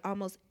also like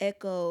almost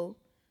echo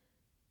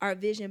our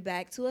vision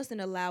back to us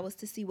and allow us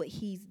to see what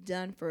he's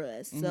done for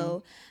us.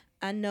 So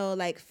I know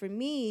like for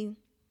me,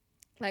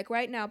 like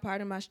right now,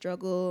 part of my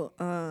struggle,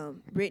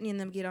 Brittany and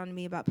them get on to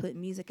me about putting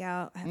music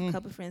out. I have a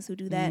couple of friends who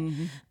do that.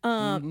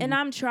 And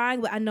I'm trying,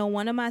 but I know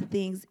one of my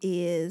things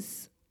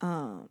is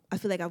I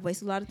feel like I've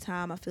wasted a lot of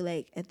time. I feel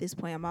like at this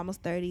point, I'm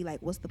almost 30.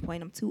 Like, what's the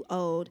point? I'm too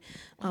old.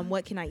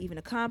 What can I even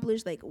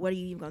accomplish? Like, what are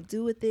you even going to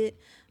do with it?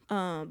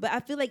 But I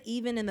feel like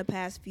even in the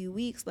past few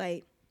weeks,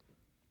 like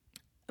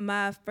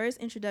my first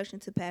introduction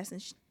to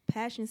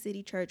Passion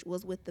City Church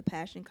was with the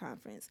Passion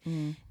Conference.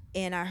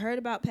 And I heard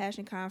about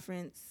Passion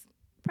Conference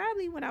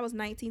probably when I was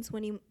 19,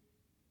 20,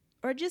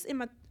 or just in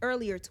my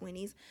earlier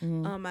 20s.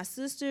 My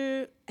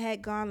sister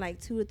had gone like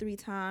 2 or 3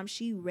 times.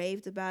 She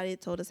raved about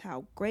it, told us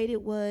how great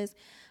it was.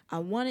 I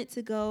wanted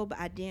to go, but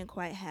I didn't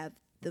quite have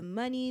the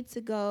money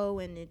to go,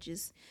 and it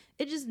just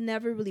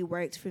never really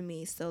worked for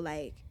me. So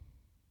like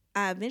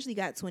I eventually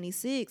got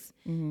 26,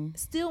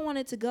 still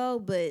wanted to go,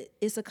 but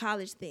it's a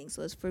college thing.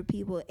 So it's for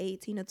people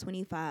 18 to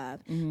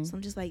 25. So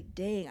I'm just like,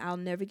 dang, I'll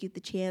never get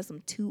the chance.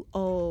 I'm too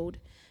old.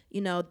 You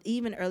know,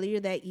 even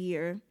earlier that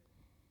year,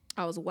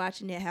 I was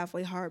watching it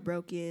halfway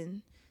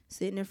heartbroken,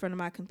 sitting in front of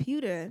my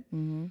computer.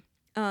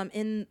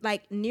 And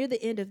like near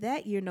the end of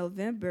that year,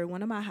 November,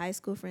 one of my high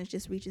school friends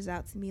just reaches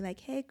out to me like,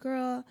 hey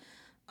girl,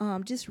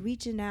 just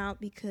reaching out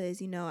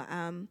because, you know,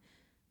 I'm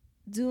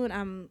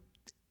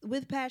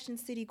with Passion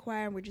City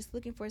Choir and we're just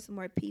looking for some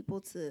more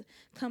people to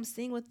come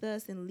sing with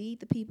us and lead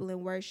the people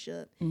in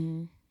worship.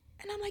 And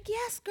I'm like,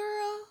 yes,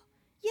 girl.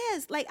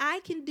 Yes. Like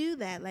I can do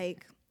that.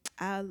 Like,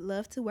 I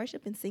love to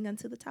worship and sing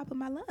unto the top of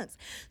my lungs.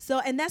 So,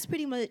 and that's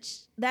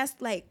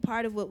like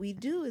part of what we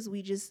do is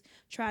we just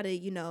try to,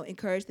 you know,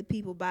 encourage the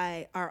people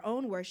by our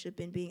own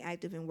worship and being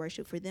active in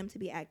worship for them to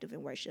be active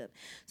in worship.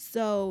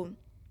 So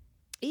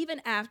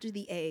even after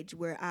the age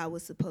where I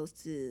was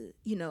supposed to,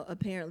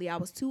 apparently I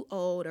was too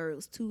old or it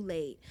was too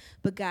late,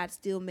 but God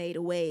still made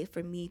a way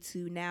for me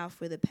to now,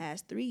 for the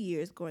past 3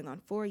 years, going on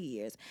 4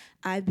 years,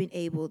 I've been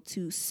able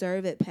to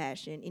serve at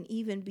Passion and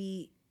even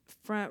be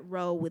front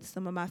row with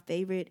some of my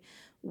favorite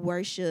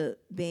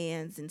worship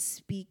bands and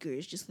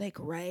speakers, just like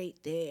right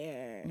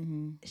there.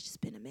 It's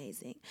just been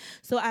amazing.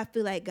 So I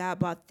feel like God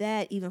brought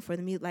that even for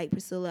the music. Like,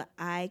 Priscilla,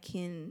 I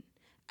can,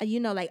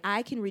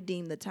 I can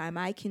redeem the time.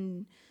 I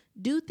can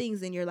do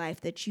things in your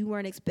life that you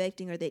weren't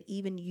expecting or that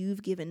even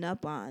you've given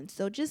up on.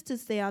 So just to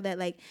say all that,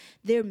 like,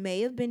 there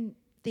may have been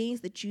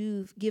things that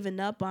you've given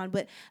up on,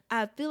 but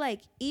I feel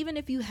like even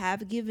if you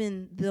have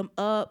given them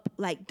up,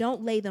 like,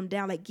 don't lay them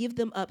down, like, give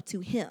them up to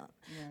him.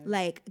 Right.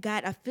 Like,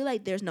 God, I feel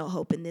like there's no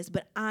hope in this,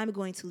 but I'm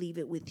going to leave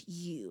it with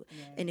you.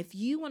 Right. And if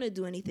you want to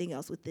do anything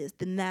else with this,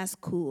 then that's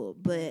cool,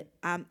 but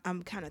I'm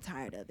kind of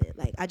tired of it.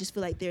 Like, I just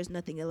feel like there's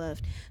nothing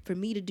left for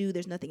me to do.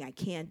 There's nothing I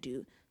can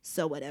do.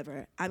 So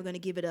whatever, I'm going to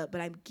give it up, but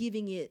I'm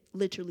giving it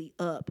literally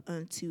up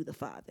unto the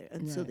Father,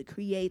 unto the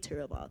creator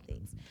of all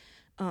things.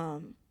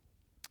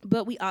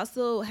 But we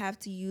also have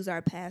to use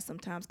our past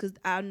sometimes, because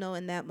I know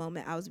in that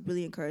moment I was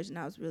really encouraged and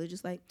I was really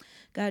just like,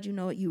 God, you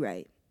know what, you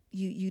right.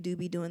 You do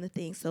be doing the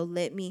thing. So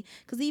let me,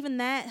 because even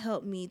that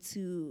helped me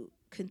to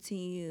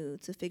continue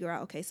to figure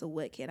out, okay, so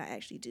what can I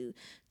actually do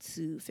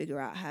to figure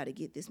out how to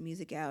get this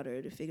music out,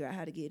 or to figure out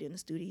how to get in the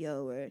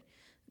studio, or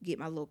get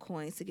my little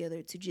coins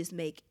together to just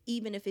make,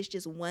 even if it's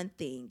just one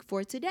thing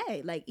for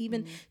today, like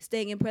even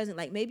staying in present,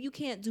 like maybe you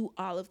can't do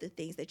all of the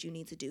things that you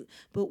need to do,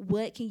 but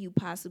what can you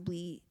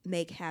possibly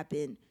make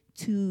happen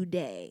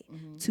today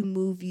to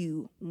move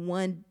you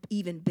one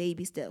even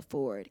baby step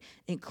forward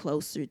and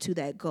closer to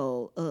that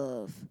goal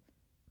of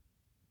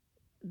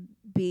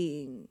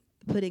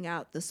putting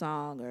out the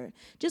song, or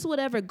just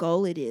whatever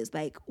goal it is.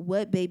 Like,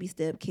 what baby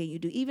step can you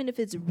do, even if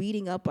it's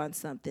reading up on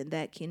something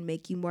that can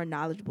make you more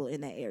knowledgeable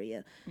in that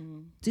area.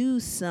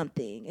 Do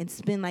something and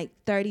spend like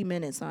 30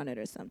 minutes on it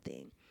or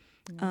something.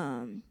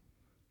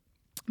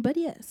 But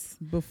yes,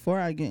 before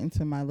I get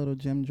into my little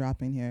gem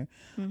dropping here,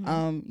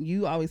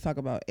 you always talk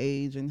about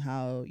age and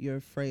how you're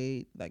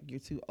afraid, like you're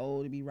too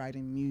old to be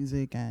writing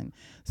music and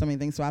so many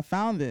things. So I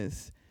found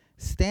this.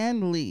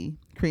 Stan Lee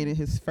created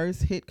his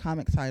first hit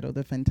comic title,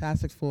 The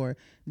Fantastic Four,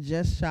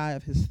 just shy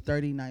of his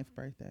 39th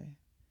birthday.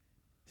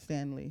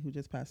 Stan Lee, who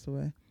just passed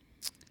away.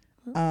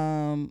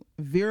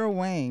 Vera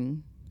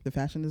Wang, the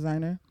fashion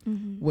designer,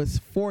 was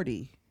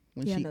 40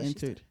 when she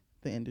entered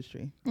the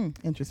industry.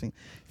 Interesting.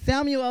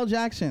 Samuel L.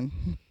 Jackson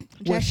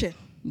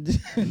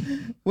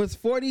was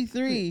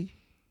 43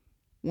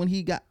 when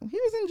he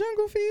was in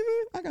Jungle Fever.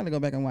 I gotta go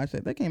back and watch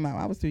that. That came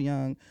out. I was too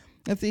young.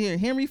 Let's see here.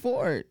 Henry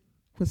Ford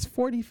was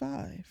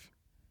 45.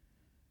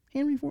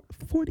 Henry Ford,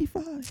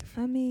 45.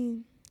 I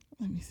mean,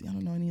 let me see. I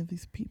don't know any of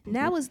these people.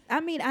 Now was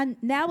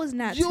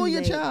not Julia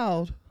too late.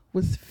 Child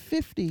was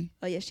 50.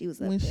 Oh yeah, she was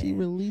when she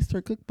released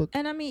her cookbook.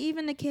 And I mean,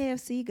 even the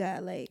KFC guy,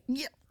 like,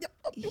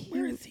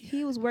 where is he?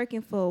 He was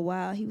working for a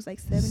while. He was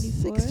like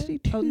 74.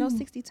 62. Oh no,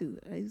 62.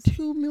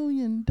 $2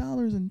 million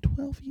in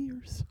 12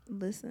 years.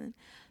 Listen,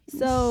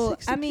 so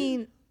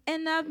 62.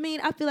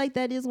 I feel like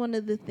that is one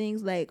of the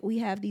things, like, we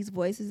have these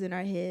voices in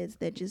our heads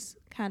that just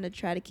kind of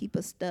try to keep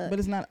us stuck. But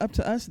it's not up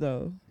to us,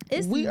 though.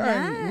 We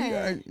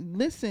are.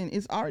 Listen,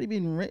 it's already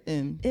been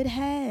written. It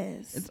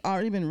has. It's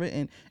already been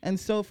written. And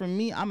so for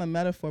me, I'm a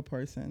metaphor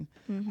person.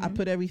 I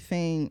put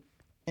everything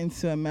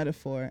into a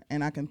metaphor,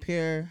 and I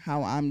compare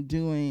how I'm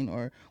doing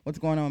or what's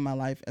going on in my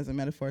life as a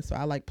metaphor. So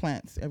I like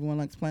plants. Everyone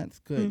likes plants.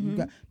 Good.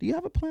 Do you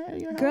have a plant in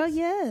your house? Girl,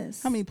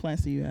 yes. How many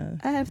plants do you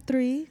have? I have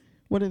 3.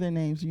 What are their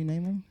names? Do you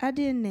name them? I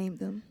didn't name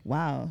them.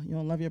 Wow, you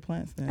don't love your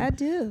plants then. I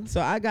do.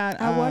 So I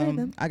water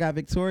them. I got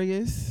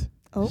Victorious.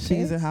 Okay.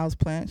 She's a house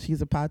plant.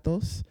 She's a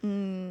pothos.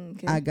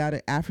 Okay. I got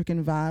an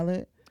African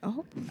violet.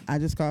 Oh. I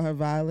just call her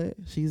Violet.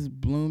 She's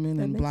blooming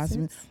and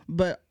blossoming. Sense.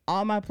 But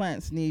all my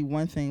plants need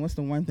one thing. What's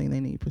the one thing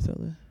they need,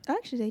 Priscilla?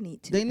 Actually, they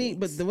need 2 things.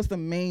 But what's the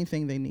main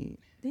thing they need?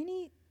 They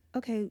need,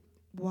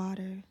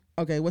 water.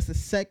 Okay, what's the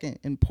second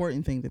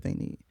important thing that they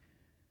need?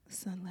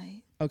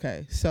 Sunlight.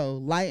 Okay, so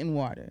light and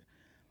water.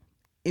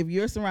 If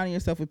you're surrounding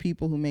yourself with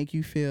people who make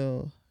you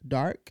feel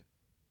dark,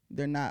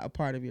 they're not a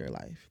part of your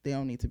life. They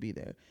don't need to be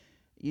there.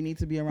 You need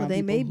to be around people.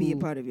 They may be a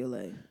part of your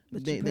life,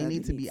 but they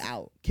need to be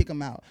out. Kick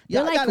them out.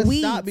 Y'all like gotta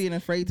weeds. Stop being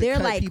afraid to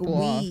cut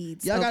people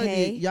weeds, off.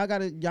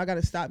 Y'all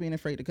gotta stop being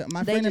afraid to cut.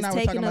 My friend and I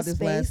were talking about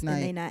this last night.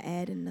 They not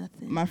adding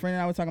nothing. My friend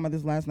and I were talking about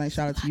this last night.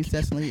 Shout out to you,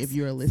 Cecily, if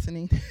you are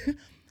listening.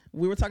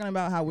 We were talking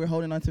about how we're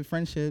holding on to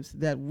friendships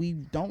that we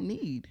don't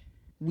need.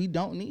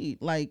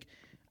 Like,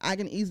 I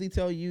can easily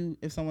tell you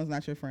if someone's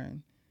not your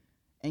friend.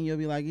 And you'll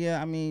be like,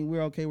 yeah, I mean,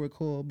 we're okay, we're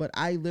cool. But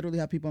I literally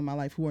have people in my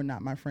life who are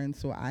not my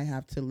friends, so I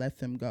have to let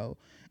them go.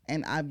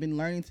 And I've been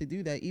learning to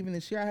do that. Even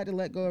this year, I had to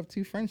let go of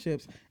 2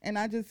 friendships. And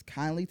I just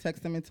kindly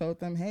texted them and told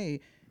them,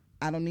 hey,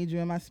 I don't need you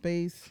in my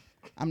space.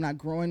 I'm not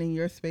growing in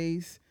your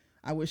space.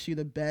 I wish you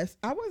the best.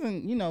 I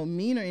wasn't,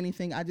 mean or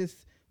anything. I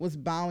just was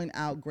bowing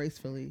out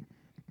gracefully.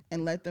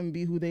 and let them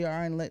be who they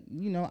are, and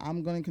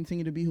I'm going to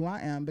continue to be who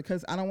I am,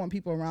 because I don't want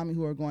people around me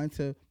who are going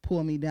to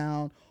pull me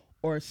down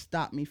or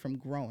stop me from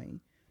growing.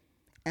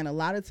 And a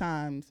lot of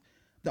times,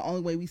 the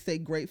only way we stay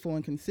grateful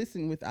and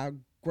consistent with our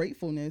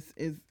gratefulness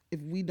is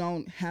if we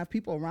don't have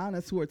people around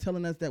us who are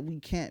telling us that we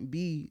can't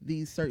be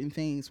these certain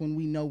things when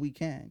we know we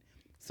can.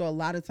 So a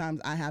lot of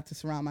times I have to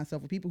surround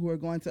myself with people who are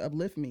going to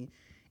uplift me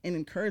and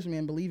encourage me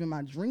and believe in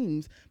my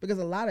dreams, because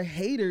a lot of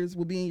haters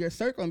will be in your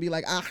circle and be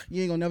like,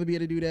 you ain't gonna never be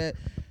able to do that.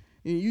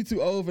 You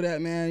too old for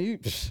that, man.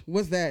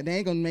 What's that? They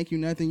ain't gonna make you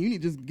nothing. You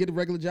need to just get a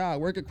regular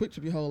job, work at Quick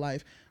Trip your whole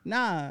life.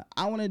 Nah,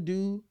 I want to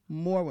do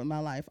more with my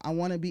life. I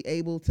want to be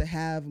able to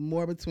have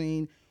more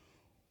between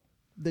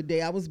the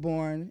day I was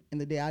born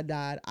and the day I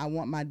died. I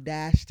want my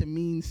dash to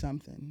mean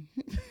something.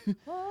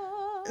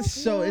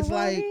 So glory. It's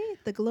like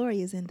the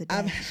glory is in the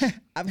dash.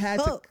 I've had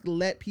to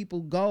let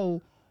people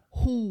go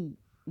who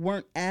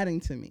weren't adding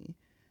to me.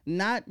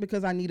 Not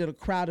because I needed a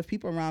crowd of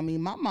people around me.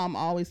 My mom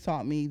always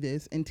taught me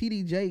this, and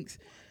TD Jakes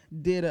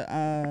did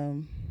a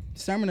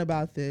sermon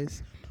about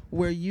this,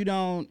 where you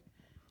don't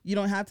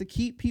have to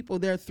keep people.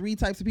 There are 3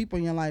 types of people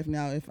in your life.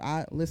 Now, if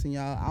I listen,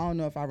 y'all, I don't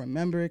know if I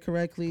remember it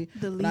correctly,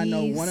 but I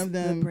know one of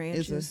them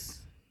is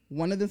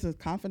a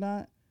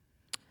confidant.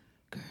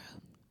 Girl.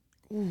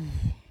 Ooh.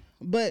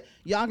 But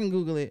y'all can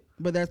Google it.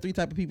 But there's 3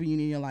 types of people you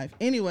need in your life.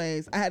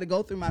 Anyways, I had to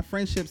go through my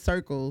friendship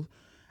circle.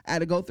 I had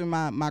to go through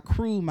my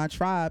crew, my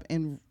tribe,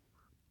 and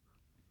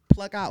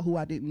pluck out who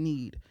I didn't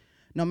need,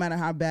 no matter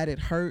how bad it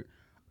hurt,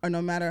 or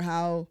no matter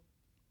how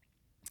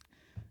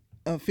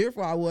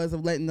fearful I was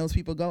of letting those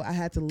people go. I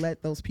had to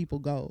let those people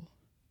go.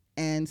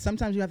 And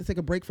sometimes you have to take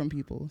a break from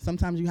people.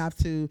 Sometimes you have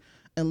to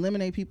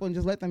eliminate people and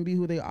just let them be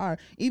who they are.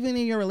 Even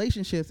in your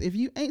relationships, if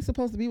you ain't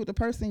supposed to be with the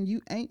person,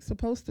 you ain't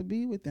supposed to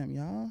be with them,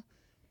 y'all.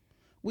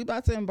 We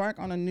about to embark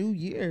on a new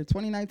year.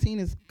 2019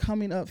 is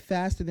coming up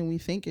faster than we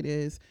think it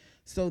is.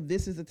 So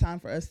this is the time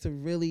for us to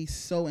really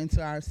sow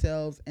into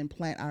ourselves and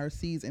plant our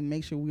seeds and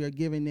make sure we are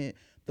giving it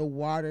the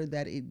water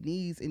that it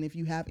needs. And if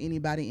you have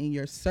anybody in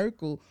your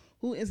circle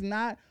who is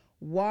not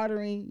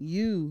watering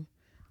you,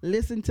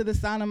 listen to the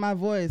sound of my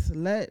voice.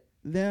 Let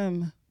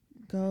them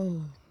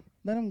go.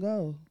 Let them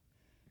go.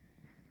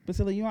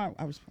 Priscilla, you aren't.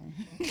 I was playing.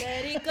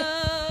 Let it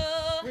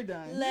go. We're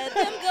done. Let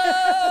them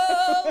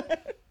go.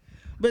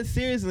 But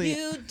seriously,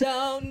 you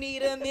don't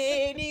need them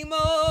anymore.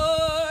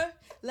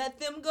 Let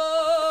them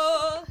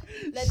go.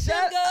 Let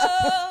them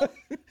go.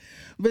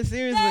 But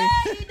seriously,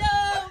 they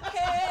don't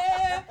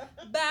care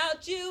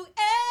about you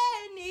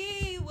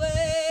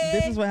anyway.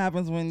 This is what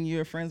happens when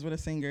you're friends with a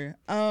singer.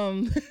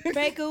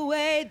 Break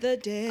away the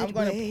dead. I'm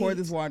going to pour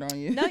this water on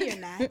you. No, you're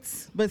not.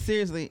 But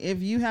seriously,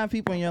 if you have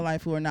people in your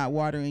life who are not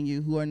watering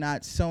you, who are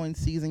not sowing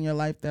seeds in your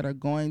life that are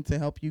going to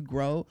help you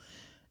grow,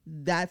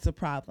 that's a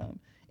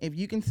problem. If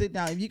you can sit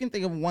down, if you can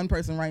think of one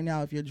person right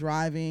now, if you're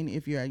driving,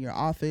 if you're at your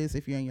office,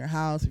 if you're in your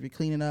house, if you're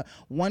cleaning up,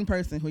 one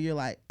person who you're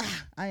like,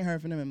 I ain't heard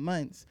from them in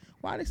months.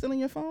 Why are they still in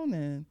your phone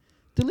then?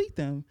 Delete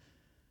them.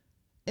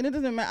 And it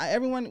doesn't matter.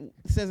 Everyone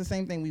says the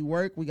same thing. We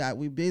work,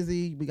 we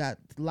busy, we got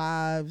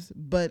lives,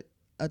 but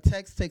a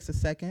text takes a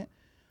second.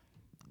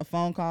 A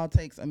phone call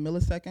takes a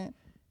millisecond.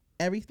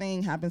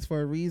 Everything happens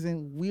for a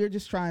reason. We're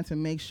just trying to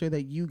make sure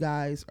that you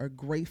guys are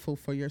grateful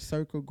for your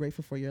circle,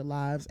 grateful for your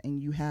lives, and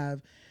you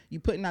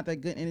putting out that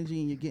good energy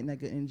and you're getting that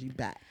good energy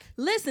back.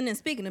 Listen, and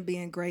speaking of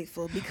being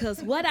grateful,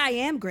 because what I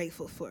am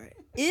grateful for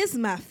is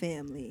my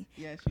family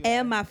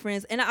and my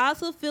friends. And I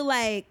also feel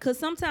like, because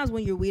sometimes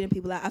when you're weeding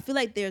people out, I feel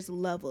like there's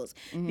levels.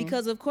 Mm-hmm.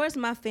 Because, of course,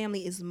 my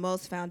family is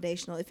most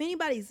foundational. If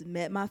anybody's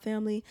met my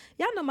family,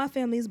 y'all know my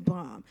family is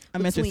bomb. I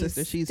met your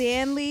sister. She's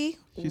Stanley,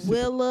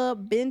 Willa,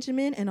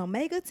 Benjamin, and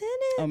Omega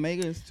Tenant.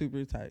 Omega is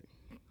super tight.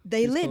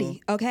 They She's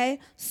litty, cool. Okay?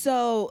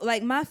 So,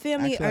 like, my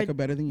family are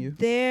better than you.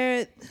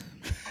 They're...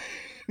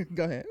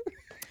 Go ahead.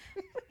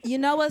 You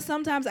know what?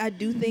 Sometimes I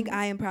do think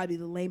I am probably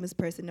the lamest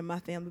person in my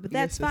family, but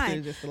that's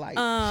fine. Just a light.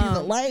 She's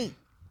a light.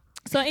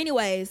 So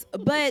anyways,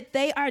 but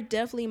they are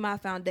definitely my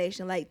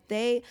foundation. Like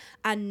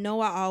I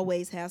know I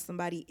always have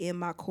somebody in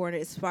my corner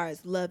as far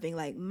as loving.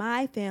 Like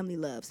my family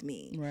loves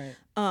me. Right.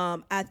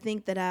 I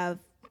think that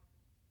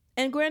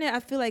and granted, I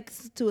feel like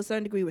to a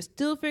certain degree, we're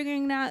still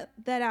figuring that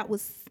out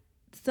with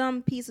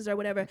some pieces or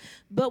whatever,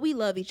 but we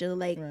love each other.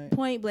 Like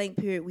point blank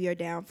period, we are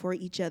down for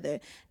each other.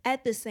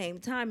 At the same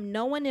time,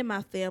 no one in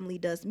my family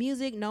does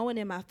music. No one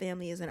in my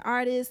family is an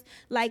artist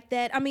like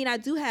that. I mean, I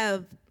do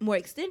have more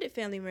extended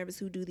family members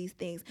who do these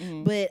things,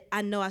 but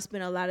I know I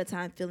spend a lot of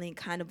time feeling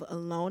kind of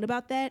alone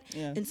about that.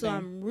 Yeah, and so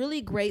I'm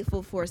really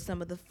grateful for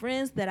some of the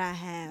friends that I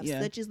have,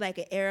 such as like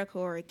an Erica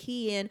or a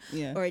Kian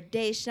or a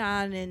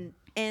Deshawn and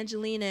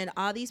Angelina and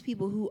all these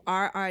people who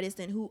are artists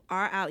and who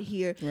are out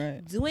here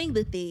doing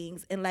the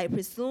things and like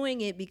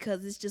pursuing it,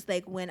 because it's just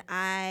like when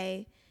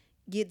I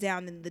get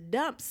down in the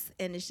dumps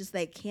and it's just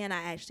like, can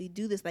I actually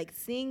do this? Like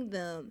seeing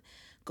them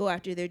go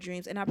after their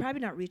dreams. And I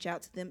probably not reach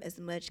out to them as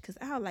much because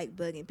I don't like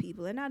bugging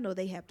people, and I know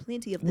they have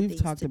plenty of the things to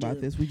do. We've talked about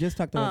this. We just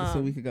talked about this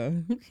a week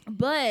ago.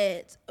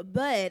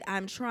 but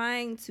I'm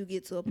trying to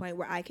get to a point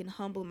where I can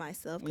humble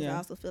myself, because I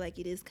also feel like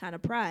it is kind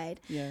of pride.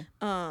 Yeah.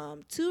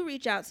 To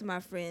reach out to my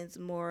friends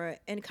more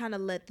and kind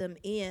of let them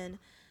in.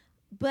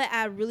 But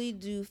I really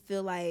do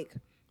feel like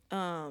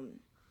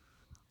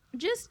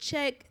just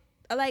check,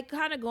 like,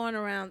 kind of going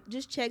around,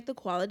 just check the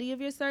quality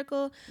of your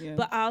circle. Yeah.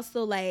 But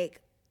also,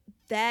 like,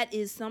 that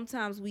is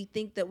sometimes we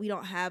think that we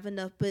don't have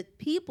enough, but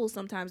people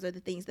sometimes are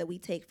the things that we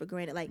take for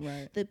granted. Like,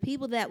 the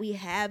people that we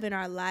have in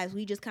our lives,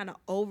 we just kind of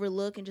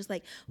overlook and just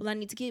like, well, I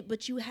need to get,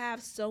 but you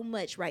have so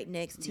much right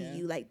next to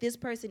you. Like, this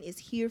person is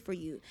here for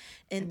you.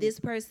 And this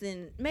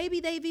person, maybe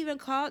they've even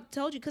told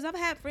you, because I've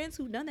had friends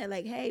who've done that.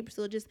 Like, hey,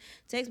 Priscilla, just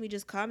text me,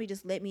 just call me,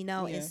 just let me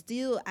know. And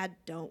still, I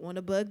don't want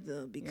to bug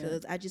them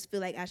because I just feel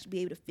like I should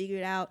be able to figure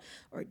it out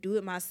or do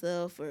it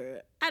myself,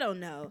 or I don't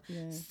know.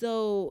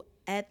 So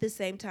at the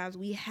same time,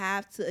 we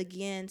have to,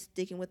 again,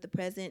 sticking with the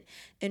present,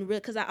 and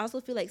because I also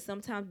feel like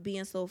sometimes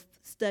being so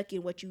stuck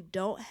in what you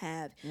don't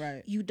have,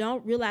 you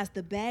don't realize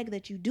the bag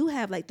that you do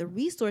have, like the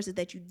resources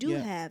that you do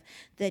have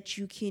that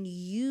you can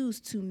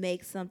use to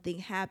make something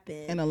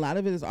happen. And a lot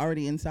of it is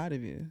already inside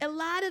of you. A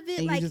lot of it,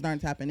 and like, you just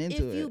aren't tapping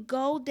into it. If you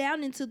go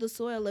down into the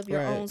soil of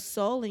your own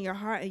soul and your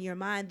heart and your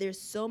mind, there's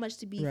so much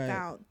to be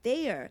found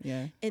there.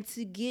 And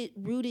to get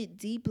rooted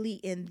deeply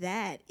in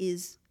that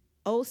is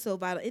so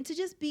vital, and to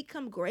just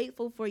become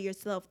grateful for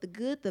yourself, the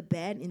good, the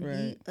bad, and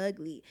the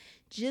ugly.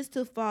 Just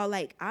to fall,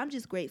 like, I'm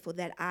just grateful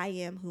that I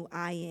am who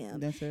I am.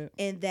 That's it.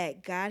 And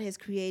that God has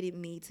created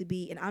me to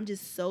be, and I'm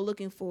just so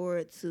looking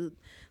forward to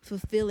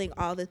fulfilling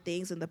all the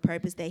things and the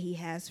purpose that He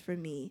has for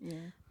me.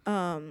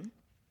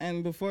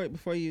 And before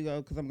you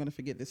go, because I'm going to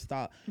forget this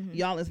thought,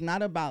 y'all, it's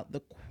not about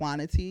the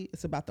quantity,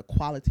 it's about the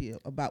quality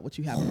about what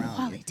you have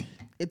around you.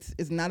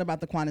 It's not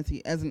about the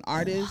quantity. As an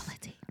artist,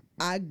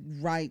 I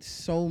write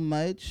so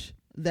much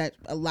that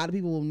a lot of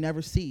people will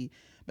never see,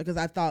 because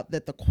I thought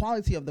that the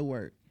quality of the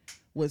work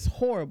was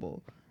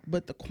horrible,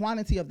 but the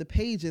quantity of the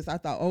pages, I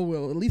thought, oh,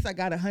 well, at least I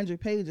got 100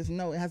 pages.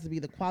 No, it has to be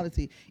the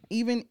quality.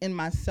 Even in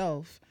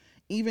myself,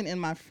 even in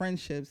my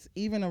friendships,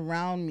 even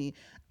around me,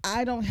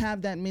 I don't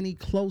have that many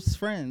close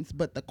friends,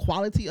 but the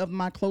quality of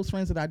my close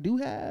friends that I do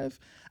have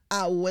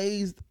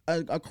outweighs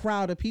a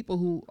crowd of people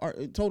who are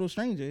total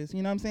strangers.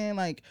 You know what I'm saying?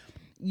 Like,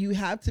 you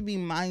have to be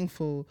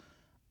mindful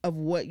of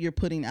what you're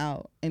putting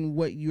out and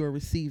what you're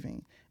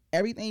receiving.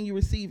 Everything you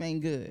receive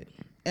ain't good.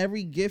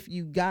 Every gift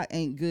you got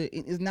ain't good.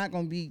 It's not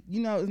going to be,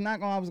 it's not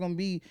always going to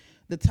be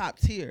the top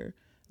tier,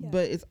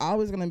 but it's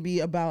always going to be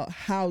about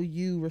how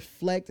you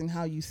reflect and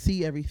how you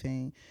see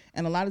everything.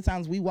 And a lot of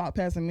times we walk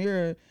past a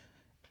mirror,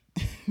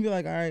 be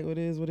like, all right, what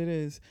it is, what it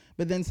is.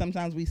 But then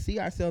sometimes we see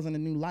ourselves in a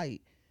new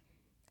light.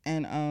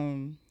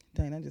 And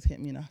dang, that just hit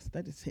me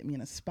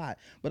in a spot.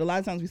 But a lot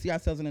of times we see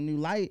ourselves in a new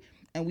light,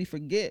 and we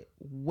forget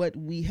what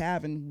we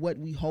have and what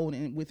we hold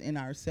within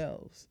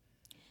ourselves.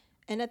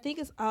 And I think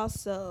it's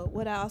also,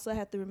 what I also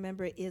have to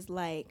remember is,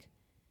 like,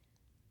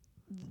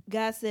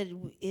 God said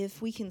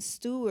if we can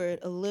steward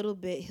a little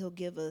bit, He'll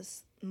give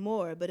us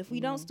more. But if we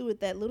don't steward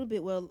that little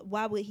bit, well,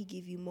 why would He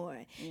give you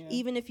more?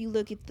 Even if you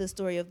look at the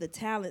story of the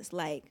talents,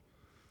 like,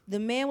 the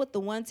man with the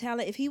one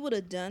talent, if he would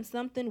have done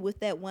something with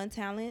that one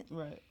talent,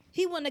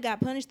 he wouldn't have got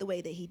punished the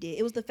way that he did.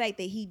 It was the fact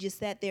that he just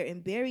sat there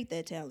and buried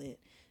that talent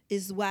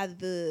is why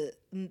the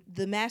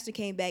master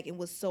came back and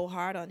was so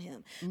hard on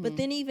him. But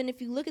then even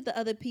if you look at the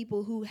other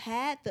people who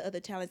had the other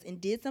talents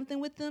and did something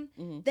with them,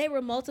 they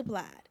were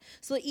multiplied.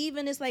 So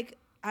even it's like,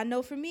 I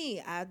know for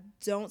me, I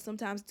don't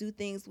sometimes do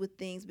things with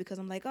things because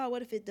I'm like, oh,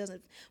 what if it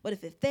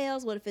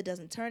fails? What if it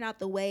doesn't turn out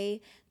the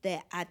way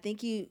that I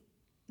think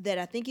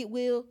it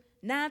will?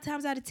 9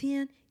 times out of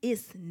 10,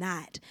 it's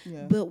not.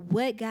 But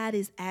what God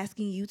is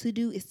asking you to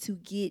do is to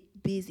get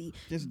busy.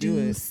 Just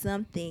do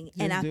something.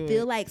 And I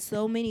feel like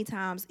so many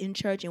times in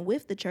church and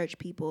with the church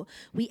people,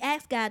 we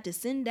ask God to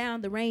send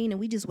down the rain and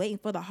we just waiting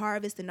for the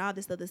harvest and all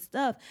this other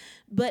stuff.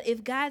 But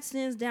if God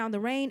sends down the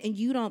rain and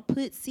you don't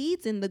put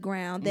seeds in the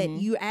ground that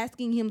you're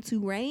asking Him to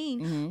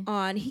rain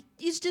on,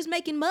 it's just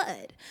making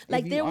mud.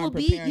 Like, there will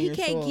be, He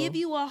can't give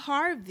you a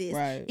harvest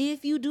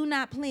if you do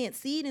not plant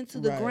seed into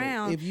the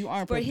ground if you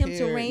aren't for prepared, Him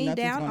to rain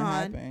down on.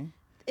 Happen.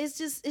 It's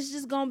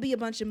just gonna be a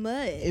bunch of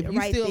mud. If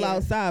you're still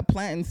outside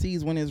planting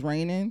seeds when it's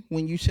raining,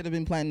 when you should have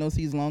been planting those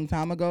seeds a long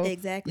time ago,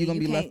 exactly, you're gonna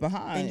be left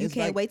behind. And you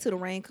can't wait till the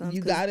rain comes.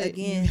 You got it.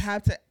 You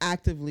have to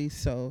actively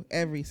sow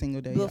every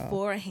single day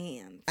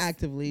beforehand.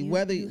 Actively,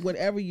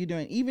 whatever you're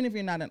doing, even if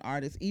you're not an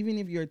artist, even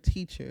if you're a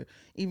teacher,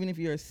 even if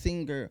you're a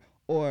singer,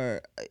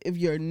 or if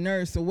you're a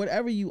nurse or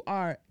whatever you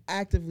are,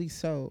 actively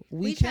sow.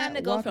 We trying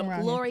to go from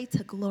glory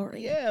to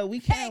glory. Yeah, we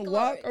can't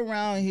walk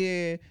around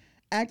here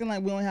acting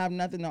like we don't have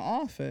nothing to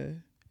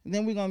offer.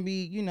 Then we're gonna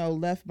be,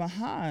 left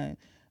behind.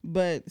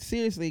 But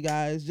seriously,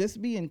 guys, just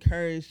be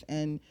encouraged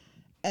and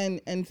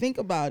think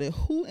about it.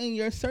 Who in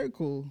your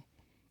circle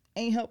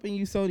ain't helping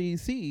you sow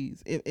these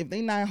seeds. If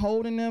they not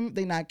holding them,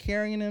 they not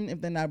carrying them, if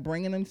they're not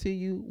bringing them to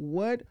you,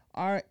 what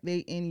are they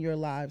in your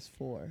lives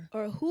for?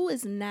 Or who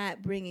is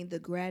not bringing the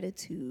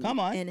gratitude Come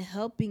on. and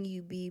helping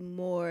you be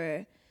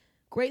more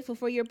grateful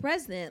for your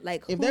president?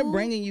 Like, if they're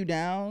bringing you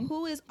down,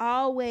 who is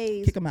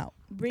always kick them out,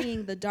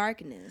 bringing the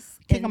darkness,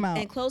 kick them out,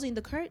 and closing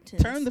the curtains,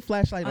 turn the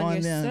flashlight on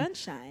your them.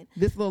 Sunshine.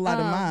 This little light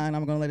of mine,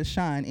 I'm gonna let it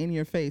shine in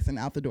your face and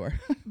out the door.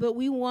 But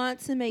we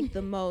want to make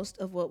the most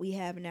of what we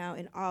have now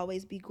and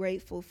always be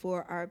grateful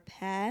for our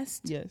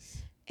past,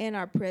 yes, and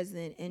our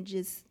present, and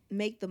just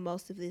make the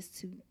most of this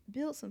to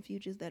build some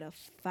futures that are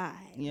fine.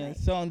 Yeah. Like,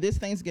 so on this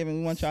Thanksgiving,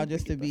 we want y'all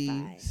just to be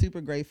fine.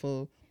 super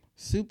grateful,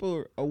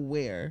 super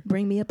aware.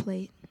 Bring me a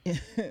plate.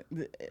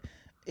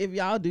 If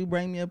y'all do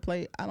bring me a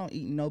plate, I don't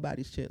eat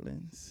nobody's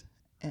chitlins,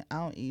 and I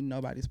don't eat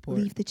nobody's pork.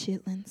 Leave the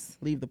chitlins.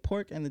 Leave the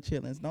pork and the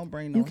chitlins. Don't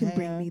bring no You can ham.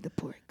 bring me the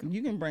pork.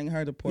 You can bring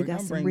her the pork. You got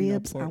Don't some bring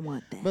ribs. no pork. I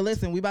want that. But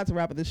listen, we about to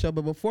wrap up the show.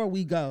 But before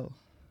we go,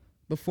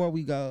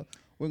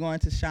 we're going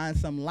to shine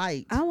some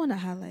light. I want to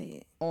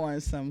highlight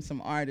on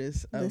some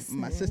artists of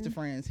my sister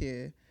friends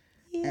here.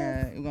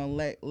 Yeah. And we're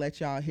gonna let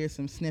y'all hear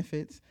some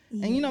snippets.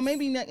 Yes. And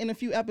maybe in a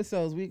few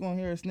episodes we're gonna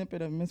hear a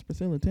snippet of Miss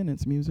Priscilla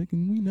Tennant's music,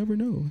 and we never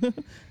know.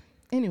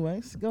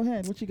 Anyways, go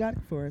ahead. What you got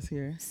for us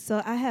here?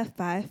 So I have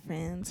 5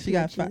 friends. She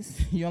got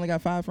 5. You only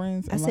got 5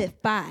 friends? I said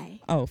 5.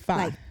 Oh, 5.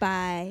 Like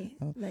 5.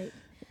 Oh. Like,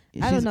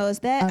 I don't know. Is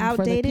that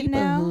outdated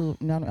now? For the people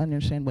who don't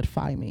understand what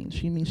phi means,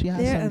 she means she has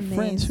They're some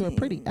friends who are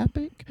pretty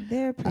epic.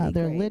 They're pretty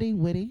They're great.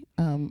 witty.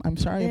 I'm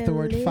sorry if the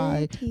word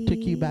phi took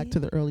you back to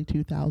the early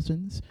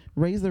 2000s.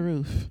 Raise the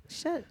roof.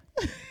 Shut.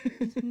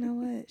 You know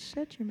what?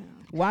 Shut your mouth.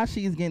 While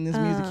she's getting this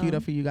music queued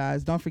up for you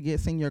guys, don't forget,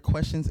 send your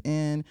questions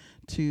in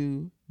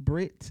to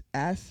Brit.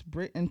 Ask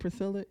Brit and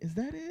Priscilla. Is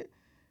that it?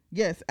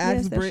 Yes,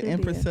 ask Brit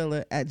and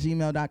Priscilla at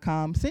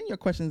gmail.com. Send your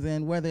questions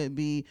in, whether it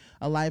be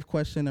a life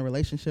question, a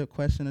relationship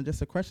question, or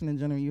just a question in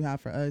general you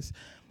have for us.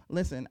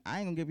 Listen, I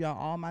ain't gonna give y'all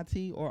all my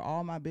tea or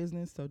all my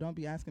business, so don't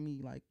be asking me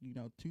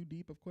too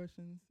deep of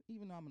questions,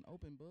 even though I'm an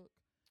open book.